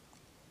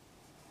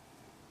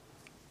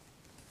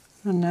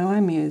 And now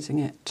I'm using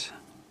it.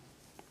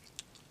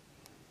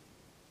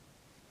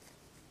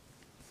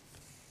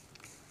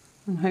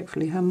 And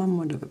hopefully her mum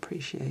would have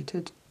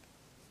appreciated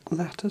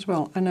that as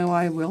well. I know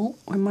I will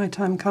when my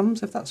time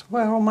comes, if that's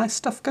where all my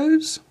stuff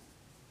goes.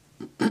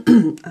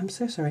 I'm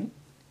so sorry.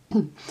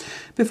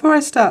 Before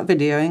I start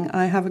videoing,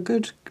 I have a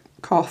good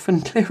cough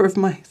and clear of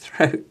my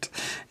throat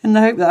in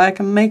the hope that I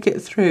can make it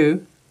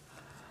through.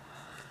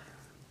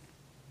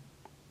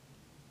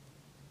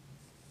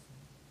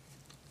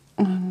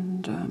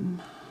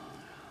 And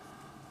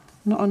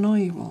not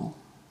annoy you all.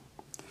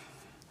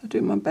 I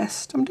do my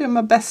best. I'm doing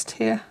my best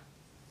here.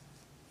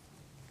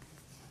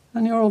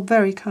 And you're all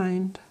very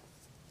kind.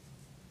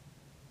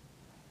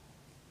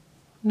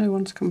 No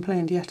one's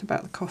complained yet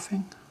about the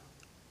coughing.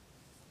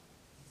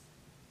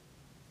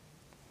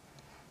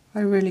 I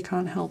really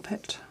can't help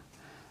it.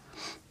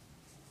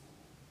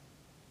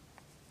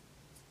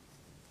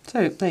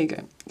 So, there you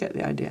go. Get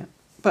the idea.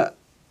 But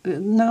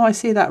now I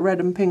see that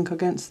red and pink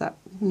against that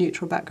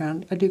neutral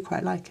background, I do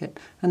quite like it.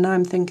 And now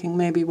I'm thinking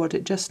maybe what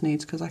it just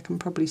needs, because I can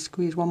probably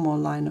squeeze one more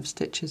line of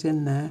stitches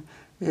in there,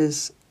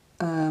 is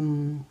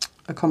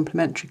a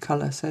complementary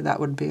colour. So that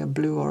would be a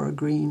blue or a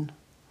green,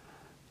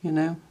 you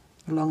know,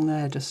 along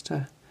there, just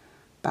to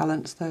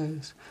balance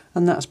those.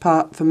 And that's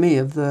part, for me,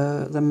 of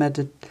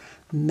the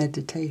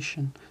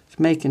meditation. It's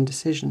making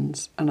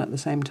decisions and at the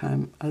same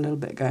time a little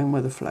bit going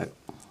with the flow.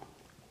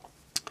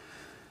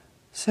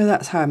 So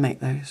that's how I make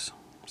those.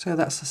 So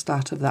that's the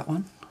start of that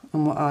one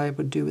and what I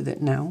would do with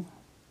it now.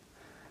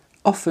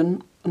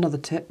 Often, another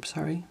tip,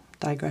 sorry,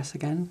 digress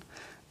again,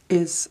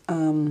 is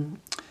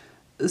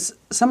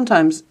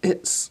sometimes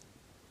it's,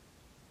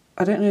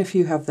 I don't know if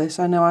you have this,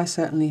 I know I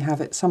certainly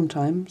have it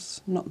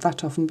sometimes, not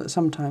that often, but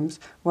sometimes,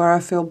 where I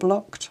feel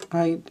blocked.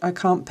 I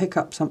can't pick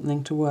up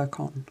something to work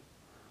on.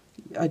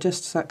 I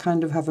just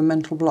kind of have a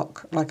mental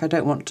block, like I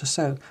don't want to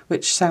sew,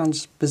 which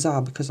sounds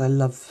bizarre because I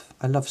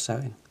love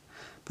sewing.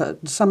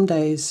 But some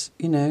days,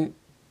 you know,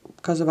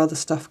 because of other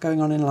stuff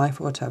going on in life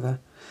or whatever,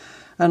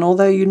 and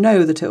although you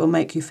know that it will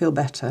make you feel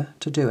better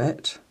to do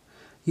it,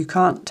 you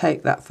can't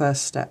take that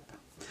first step.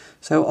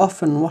 So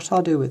often what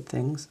I'll do with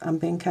things, and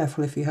being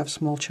careful if you have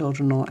small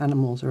children or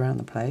animals around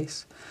the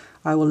place,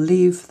 I will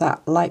leave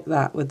that like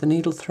that with the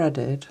needle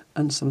threaded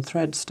and some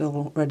thread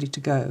still ready to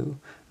go,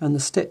 and the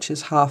stitch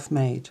is half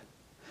made.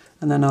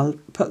 And then I'll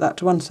put that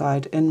to one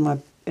side in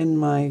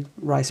my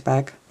rice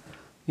bag,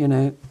 you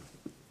know,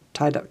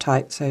 tied up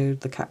tight so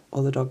the cat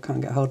or the dog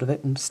can't get hold of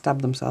it and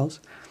stab themselves.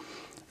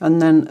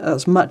 And then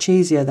it's much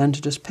easier then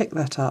to just pick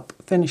that up,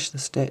 finish the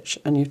stitch,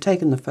 and you've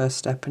taken the first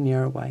step and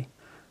you're away.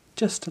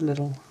 Just a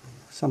little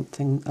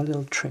something, a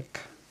little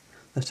trick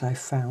that I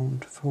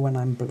found for when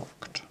I'm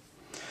blocked.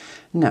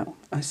 Now,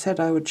 I said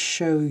I would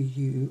show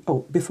you,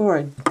 oh, before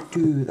I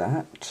do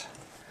that,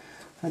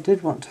 I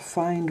did want to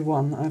find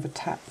one that I've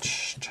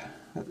attached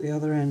at the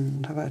other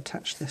end. Have I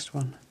attached this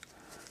one?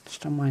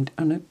 Just don't mind,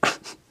 oh no.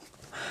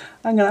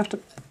 I'm going to have to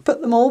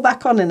put them all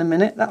back on in a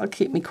minute. That'll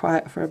keep me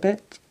quiet for a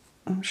bit.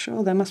 I'm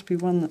sure there must be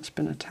one that's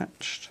been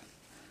attached.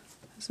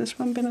 Has this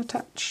one been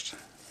attached?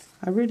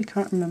 I really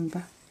can't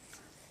remember.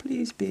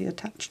 Please be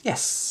attached.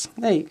 Yes,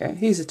 there you go,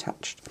 he's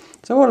attached.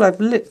 So all I've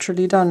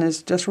literally done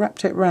is just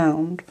wrapped it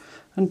round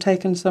and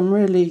taken some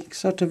really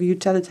sort of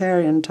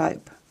utilitarian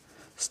type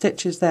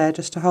stitches there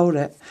just to hold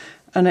it.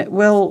 And it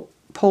will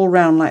pull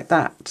round like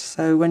that,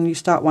 so when you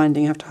start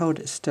winding you have to hold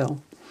it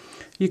still.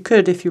 You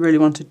could, if you really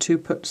wanted to,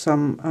 put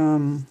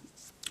some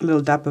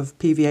little dab of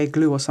PVA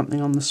glue or something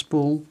on the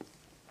spool,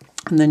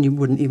 and then you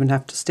wouldn't even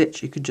have to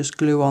stitch. You could just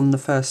glue on the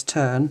first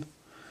turn,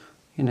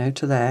 you know,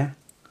 to there.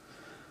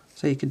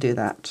 So you could do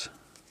that.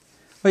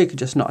 Or you could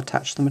just not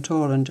attach them at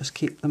all and just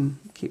keep them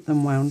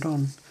wound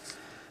on.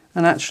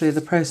 And actually the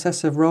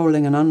process of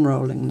rolling and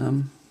unrolling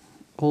them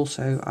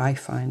also I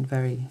find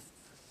very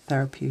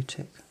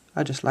therapeutic.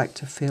 I just like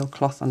to feel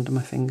cloth under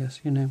my fingers,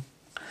 you know.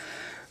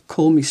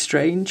 Call me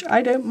strange,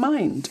 I don't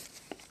mind.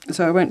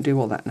 So I won't do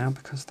all that now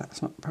because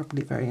that's not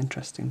probably very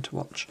interesting to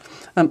watch.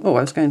 Oh,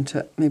 I was going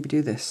to maybe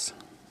do this.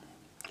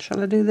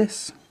 Shall I do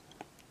this?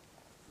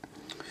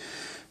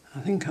 I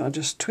think I'll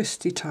just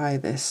twisty tie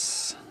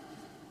this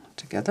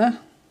together.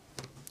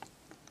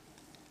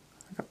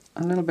 I've got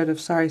a little bit of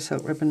sari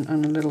silk ribbon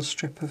and a little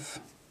strip of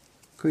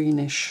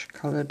greenish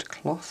coloured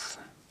cloth.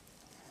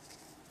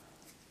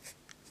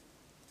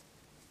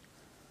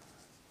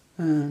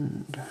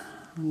 And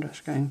I'm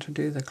just going to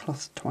do the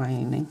cloth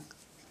twining.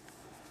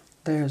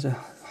 There's a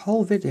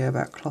whole video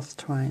about cloth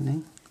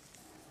twining.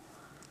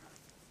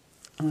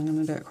 And I'm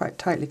going to do it quite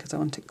tightly because I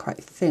want it quite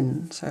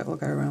thin so it will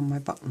go around my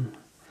button.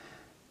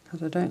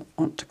 Because I don't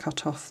want to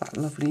cut off that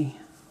lovely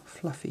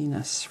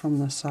fluffiness from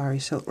the sari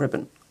silk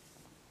ribbon.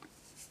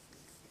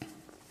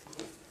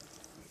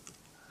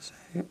 So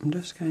I'm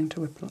just going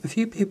to whip along. A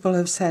few people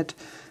have said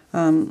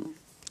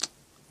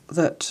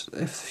that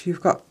if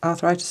you've got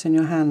arthritis in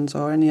your hands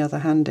or any other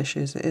hand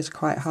issues, it is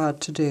quite hard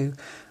to do.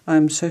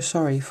 I'm so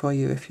sorry for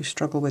you if you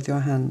struggle with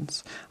your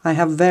hands. I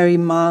have very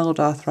mild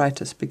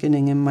arthritis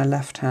beginning in my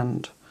left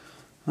hand.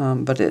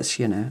 But it's,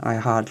 you know, I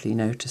hardly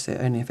notice it,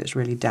 only if it's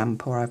really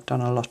damp or I've done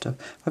a lot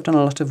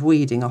of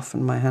weeding.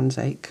 Often my hands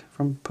ache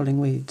from pulling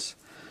weeds.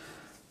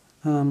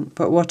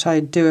 But what I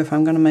do if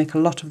I'm going to make a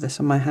lot of this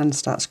and my hand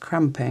starts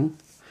cramping,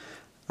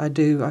 I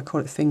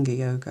call it finger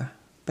yoga.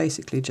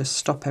 Basically just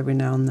stop every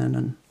now and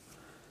then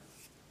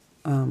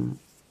and,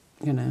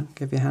 you know,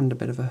 give your hand a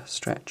bit of a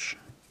stretch.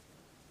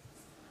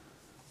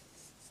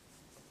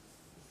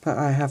 But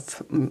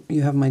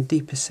you have my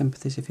deepest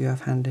sympathies if you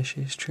have hand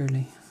issues,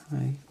 truly.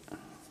 I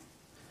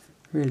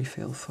really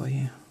feel for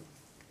you.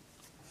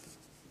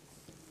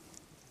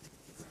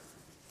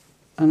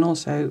 And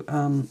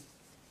also,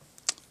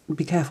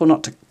 be careful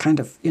not to kind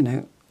of, you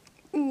know,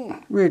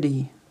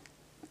 really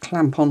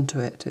clamp onto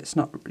it. It's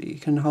not, you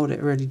can hold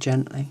it really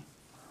gently.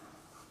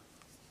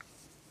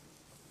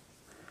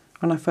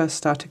 When I first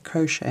started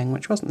crocheting,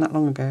 which wasn't that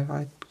long ago,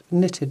 I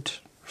knitted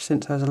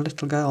since I was a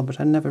little girl, but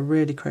I never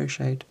really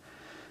crocheted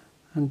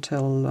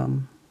until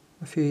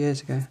a few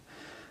years ago.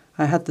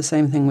 I had the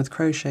same thing with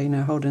crochet, you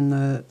know, holding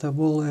the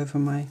wool over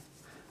my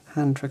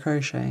hand for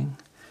crocheting.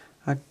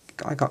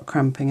 I got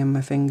cramping in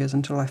my fingers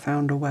until I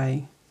found a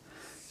way.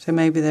 So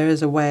maybe there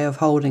is a way of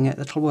holding it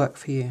that'll work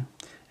for you.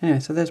 Anyway,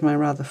 so there's my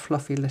rather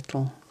fluffy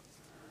little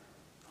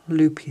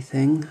loopy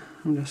thing.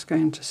 I'm just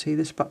going to see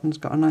this button's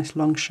got a nice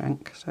long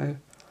shank, so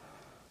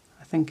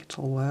I think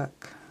it'll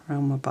work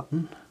around my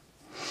button.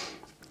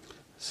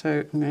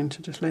 So I'm going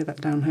to just lay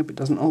that down, hope it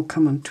doesn't all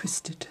come on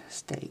twisted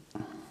state.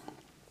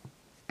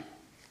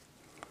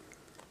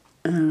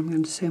 And I'm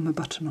going to sew my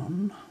button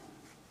on.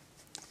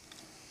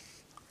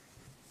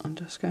 I'm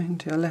just going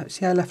to,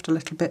 see I left a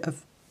little bit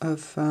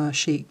of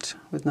sheet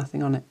with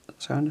nothing on it,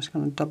 so I'm just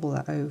going to double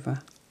that over,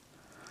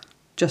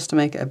 just to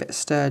make it a bit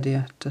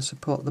sturdier to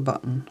support the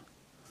button.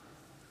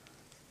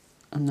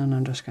 And then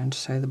I'm just going to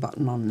sew the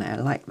button on there,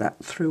 like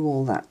that, through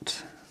all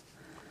that.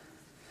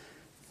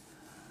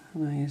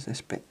 And I use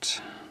this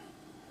bit.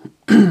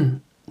 I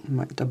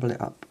might double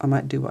it up. I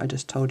might do what I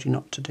just told you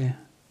not to do.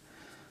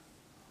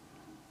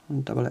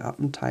 And double it up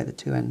and tie the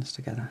two ends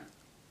together.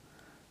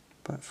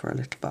 But for a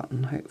little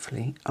button,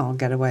 hopefully, I'll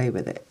get away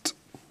with it.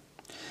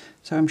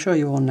 So I'm sure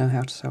you all know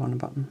how to sew on a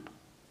button.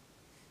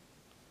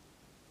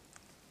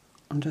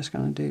 I'm just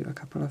going to do a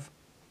couple of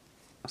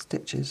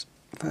stitches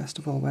first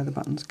of all where the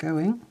button's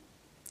going.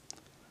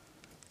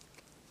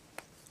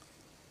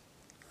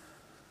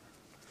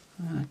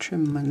 I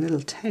trim my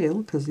little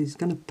tail because he's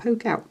going to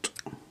poke out.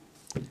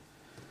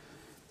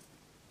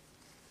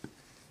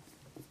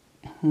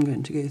 I'm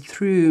going to go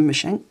through my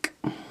shank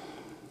and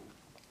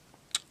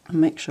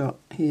make sure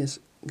he is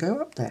go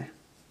up there,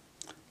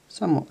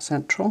 somewhat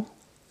central.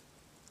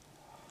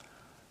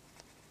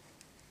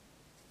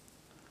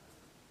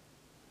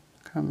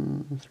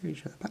 Come through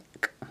to the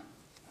back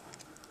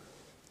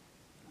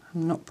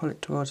and not pull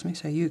it towards me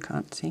so you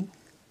can't see.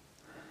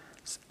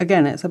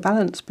 Again, it's a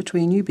balance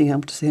between you being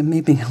able to see and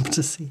me being able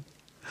to see.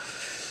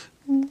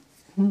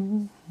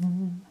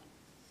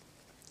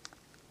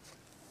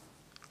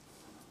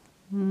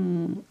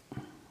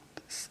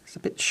 This is a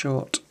bit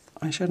short.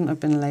 I shouldn't have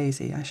been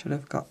lazy. I should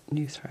have got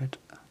new thread.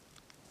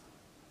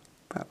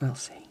 But we'll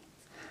see.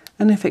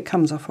 And if it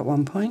comes off at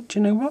one point, do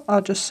you know what?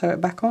 I'll just sew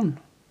it back on.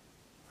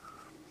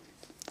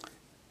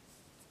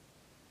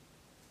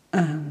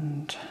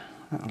 And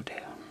that'll do.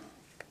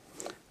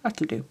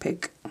 That'll do,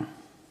 pig.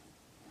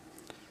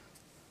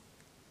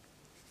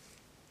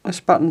 This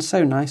button's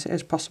so nice, it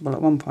is possible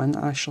at one point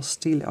that I shall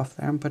steal it off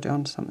there and put it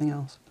onto something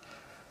else.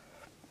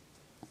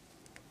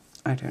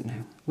 I don't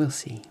know. We'll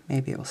see.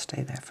 Maybe it will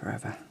stay there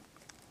forever.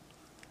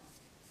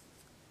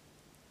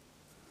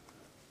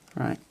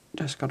 Right,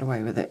 just got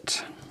away with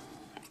it.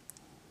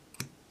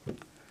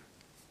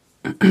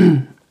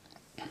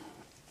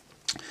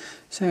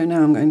 So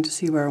now I'm going to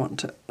see where I want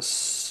to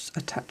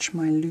attach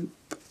my loop.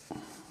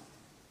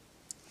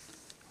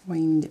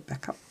 Wind it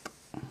back up.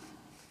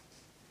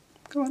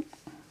 Go on.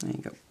 There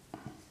you go.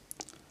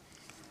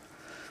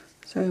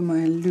 So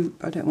my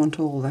loop, I don't want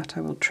all that.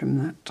 I will trim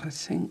that, I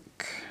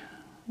think.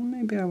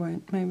 Maybe I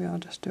won't. Maybe I'll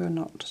just do a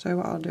knot. So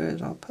what I'll do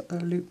is I'll put the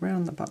loop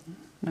round the button.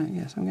 No,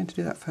 yes, I'm going to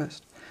do that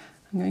first.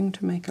 I'm going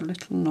to make a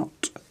little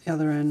knot at the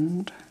other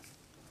end.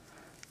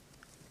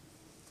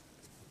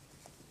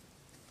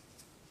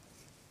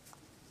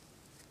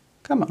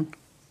 Come on.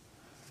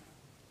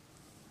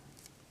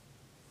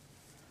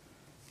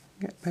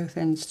 Get both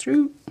ends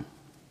through.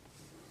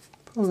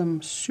 Pull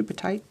them super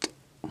tight.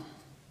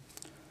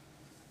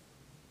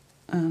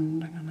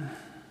 And I'm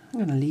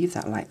gonna leave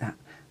that like that.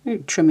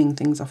 Trimming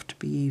things off to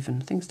be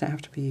even. Things don't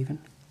have to be even.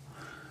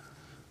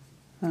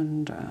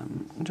 And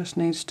it just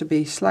needs to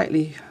be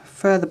slightly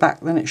further back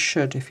than it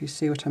should, if you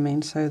see what I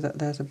mean, so that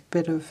there's a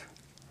bit of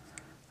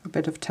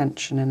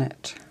tension in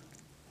it.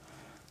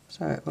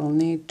 So it will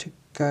need to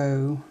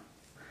go,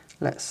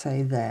 let's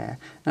say, there.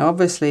 Now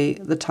obviously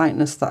the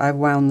tightness that I've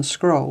wound the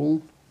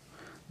scroll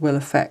will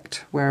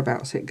affect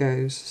whereabouts it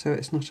goes, so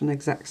it's not an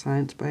exact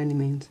science by any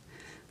means.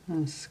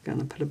 I'm just going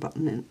to put a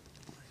button in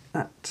like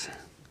that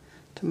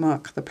to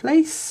mark the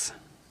place.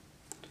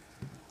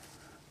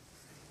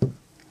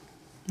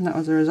 And that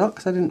was a result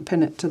because I didn't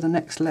pin it to the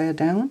next layer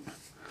down.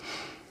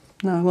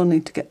 Now I will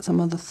need to get some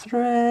other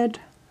thread.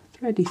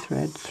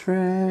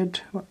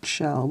 Thread. What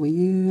shall we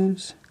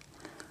use?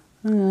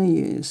 I'll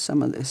use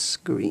some of this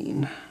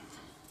green.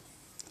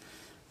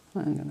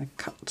 I'm going to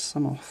cut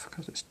some off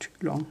because it's too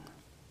long.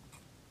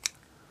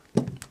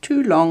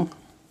 Too long.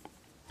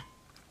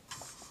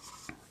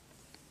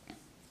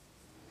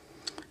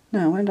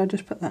 Now, where did I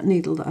just put that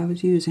needle that I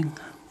was using?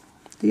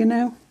 Do you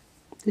know?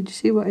 Did you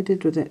see what I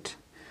did with it?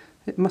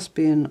 It must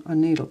be in a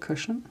needle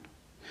cushion.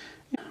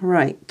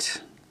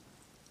 Right.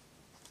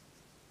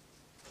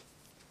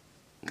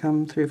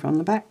 Come through from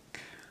the back.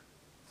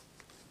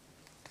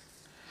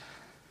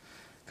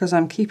 Because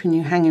I'm keeping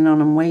you hanging on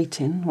and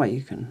waiting. Well,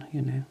 you can,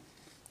 you know,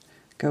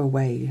 go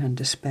away and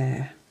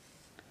despair.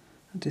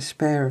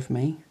 Despair of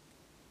me.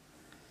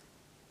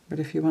 But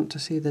if you want to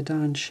see the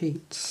darn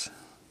sheets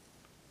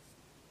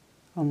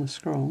on the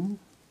scroll,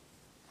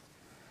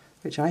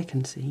 which I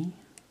can see,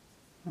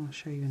 I'll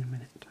show you in a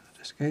minute. I'll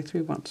just go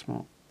through once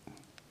more.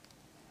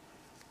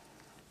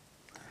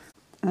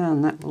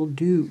 And that will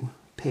do,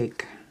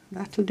 pig.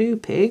 That'll do,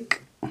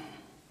 pig.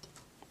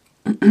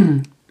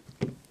 There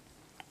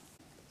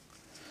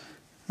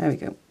we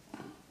go.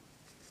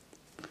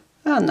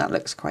 And that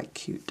looks quite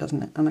cute,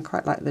 doesn't it? And I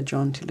quite like the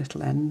jaunty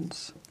little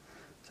ends.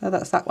 So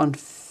that's that one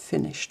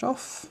finished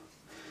off.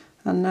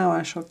 And now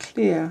I shall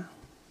clear.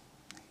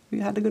 Have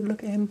you had a good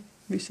look at him?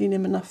 Have you seen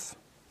him enough?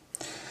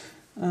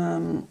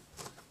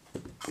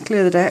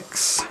 Clear the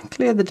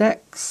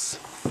decks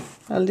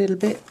a little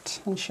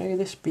bit and show you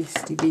this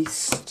beastie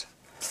beast.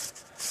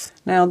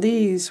 Now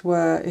these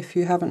were, if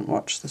you haven't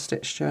watched the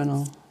Stitch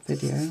Journal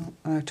video,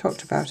 I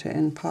talked about it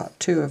in part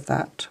 2 of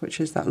that, which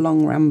is that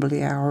long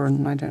rambly hour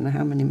and I don't know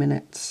how many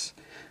minutes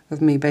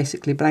of me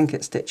basically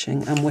blanket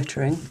stitching and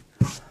wittering.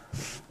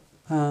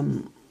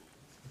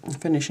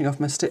 Finishing off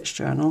my Stitch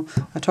Journal,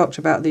 I talked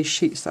about these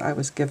sheets that I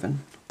was given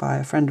by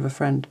a friend of a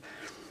friend.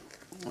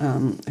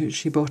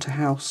 She bought a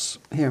house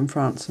here in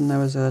France and there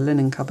was a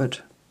linen cupboard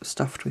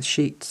stuffed with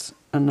sheets,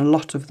 and a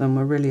lot of them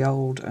were really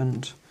old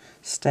and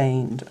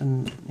stained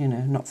and, you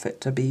know, not fit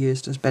to be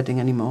used as bedding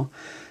anymore.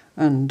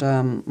 And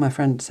my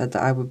friend said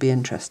that I would be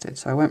interested,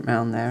 so I went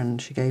round there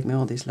and she gave me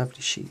all these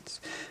lovely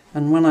sheets.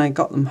 And when I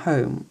got them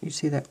home, you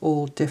see they're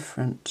all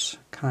different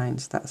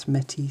kinds. That's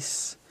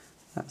métis,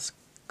 that's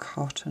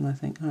cotton, I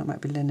think. Oh, it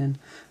might be linen.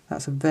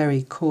 That's a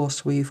very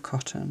coarse weave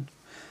cotton.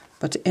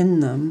 But in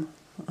them,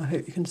 I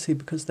hope you can see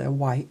because they're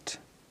white,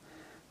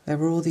 there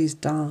were all these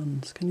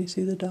darns. Can you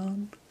see the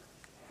darn?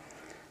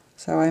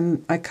 So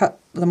I cut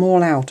them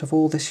all out of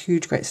all this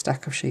huge great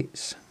stack of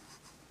sheets.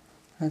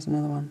 There's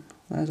another one.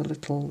 There's a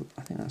little,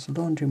 I think that's a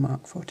laundry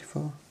mark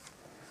 44.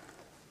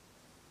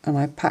 And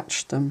I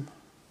patched them,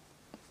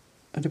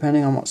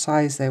 depending on what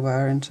size they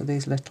were, into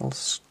these little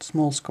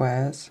small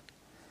squares.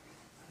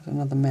 There's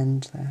another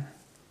mend there.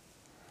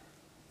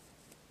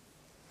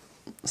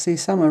 See,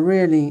 some are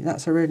really,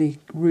 that's a really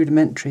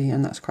rudimentary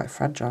and that's quite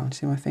fragile. You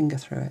see my finger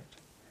through it.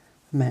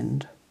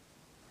 Mend.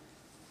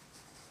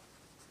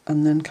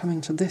 And then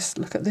coming to this,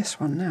 look at this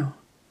one now.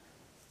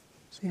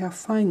 See how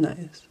fine that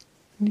is?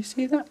 Can you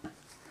see that?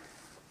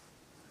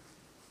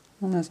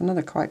 And there's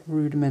another quite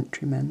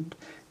rudimentary mend.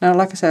 Now,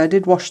 like I said, I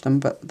did wash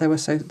them, but they were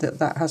so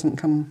that hasn't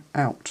come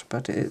out.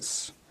 But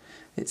it's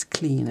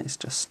clean. It's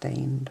just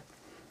stained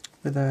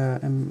with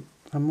a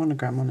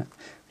monogram on it,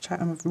 which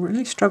I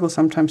really struggle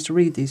sometimes to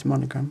read these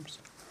monograms.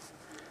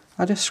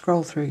 I just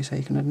scroll through so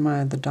you can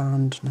admire the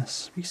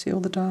darnedness. You see all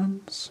the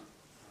darns?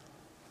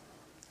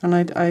 And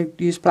I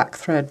use black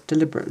thread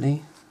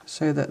deliberately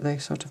so that they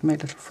sort of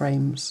made little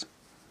frames.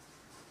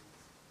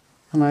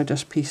 And I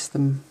just piece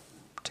them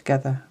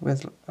together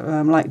with,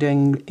 like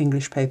doing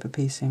English paper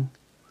piecing.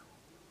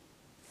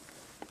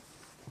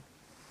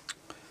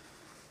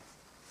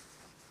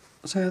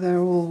 So they're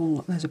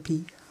all, there's a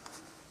P.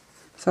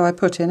 So I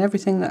put in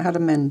everything that had a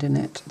mend in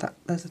it.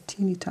 There's a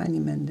teeny tiny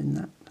mend in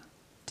that.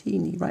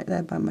 Teeny, right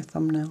there by my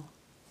thumbnail.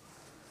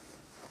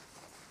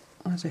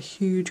 There's a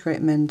huge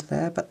great mend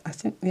there, but I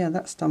think, yeah,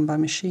 that's done by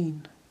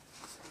machine.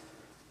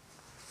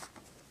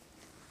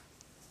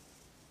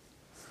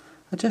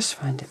 I just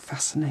find it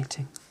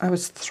fascinating. I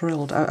was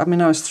thrilled. I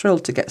mean, I was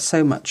thrilled to get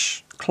so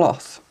much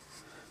cloth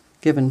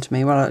given to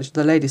me. Well,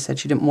 the lady said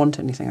she didn't want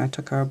anything. I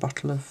took her a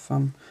bottle of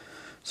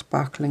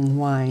sparkling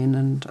wine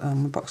and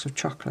a box of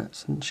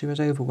chocolates, and she was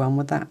overwhelmed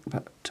with that.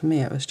 But to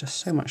me, it was just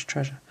so much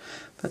treasure.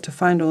 But to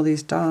find all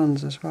these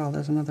darns as well,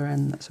 there's another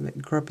end that's a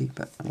bit grubby,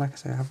 but like I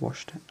say, I've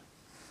washed it.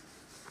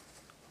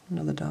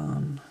 Another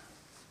darn.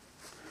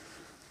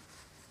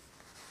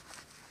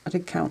 I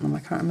did count them, I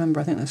can't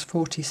remember, I think there's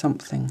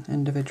 40-something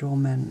individual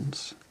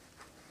mends.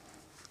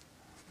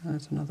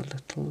 There's another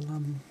little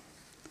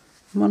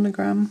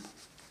monogram.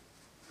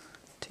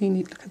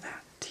 Teeny, look at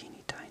that,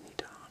 teeny tiny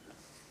darn.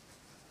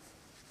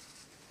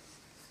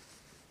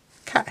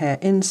 Cat hair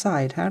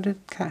inside, how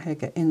did cat hair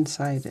get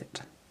inside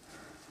it?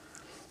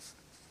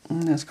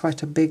 And there's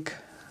quite a big,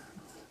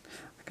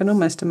 I can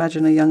almost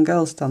imagine a young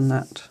girl's done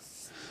that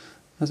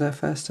as her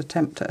first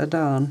attempt at a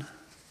darn.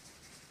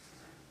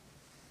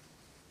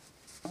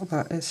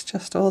 But it's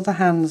just all the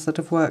hands that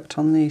have worked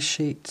on these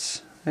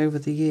sheets over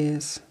the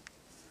years.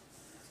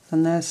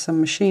 And there's some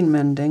machine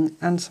mending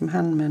and some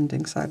hand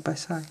mending side by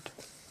side.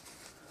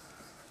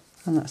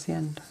 And that's the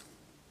end.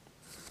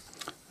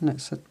 And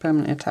it's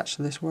permanently attached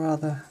to this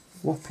rather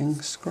whopping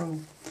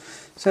scroll.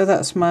 So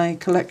that's my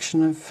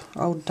collection of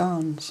old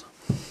darns.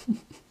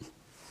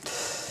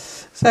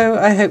 So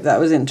I hope that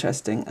was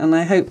interesting, and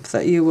I hope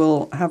that you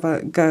will have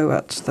a go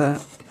at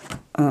the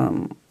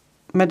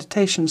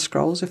meditation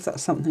scrolls if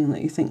that's something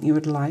that you think you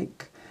would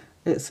like.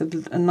 It's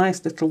a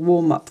nice little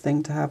warm-up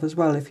thing to have as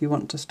well if you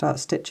want to start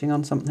stitching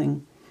on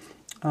something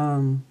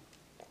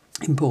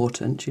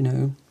important, you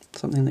know,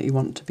 something that you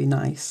want to be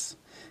nice.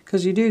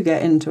 Because you do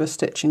get into a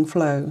stitching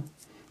flow,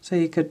 so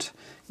you could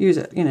use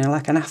it, you know,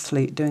 like an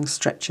athlete doing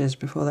stretches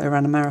before they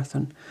ran a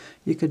marathon.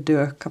 You could do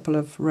a couple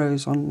of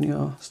rows on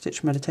your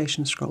stitch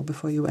meditation scroll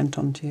before you went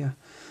on to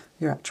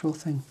your actual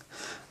thing.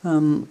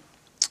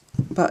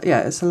 But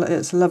yeah, it's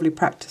a lovely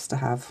practice to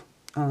have.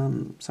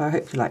 So I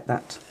hope you like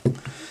that.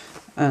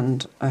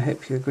 And I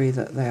hope you agree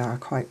that they are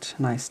quite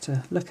nice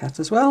to look at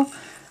as well.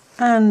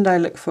 And I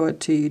look forward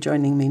to you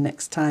joining me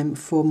next time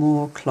for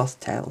more cloth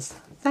tales.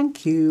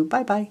 Thank you.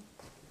 Bye bye.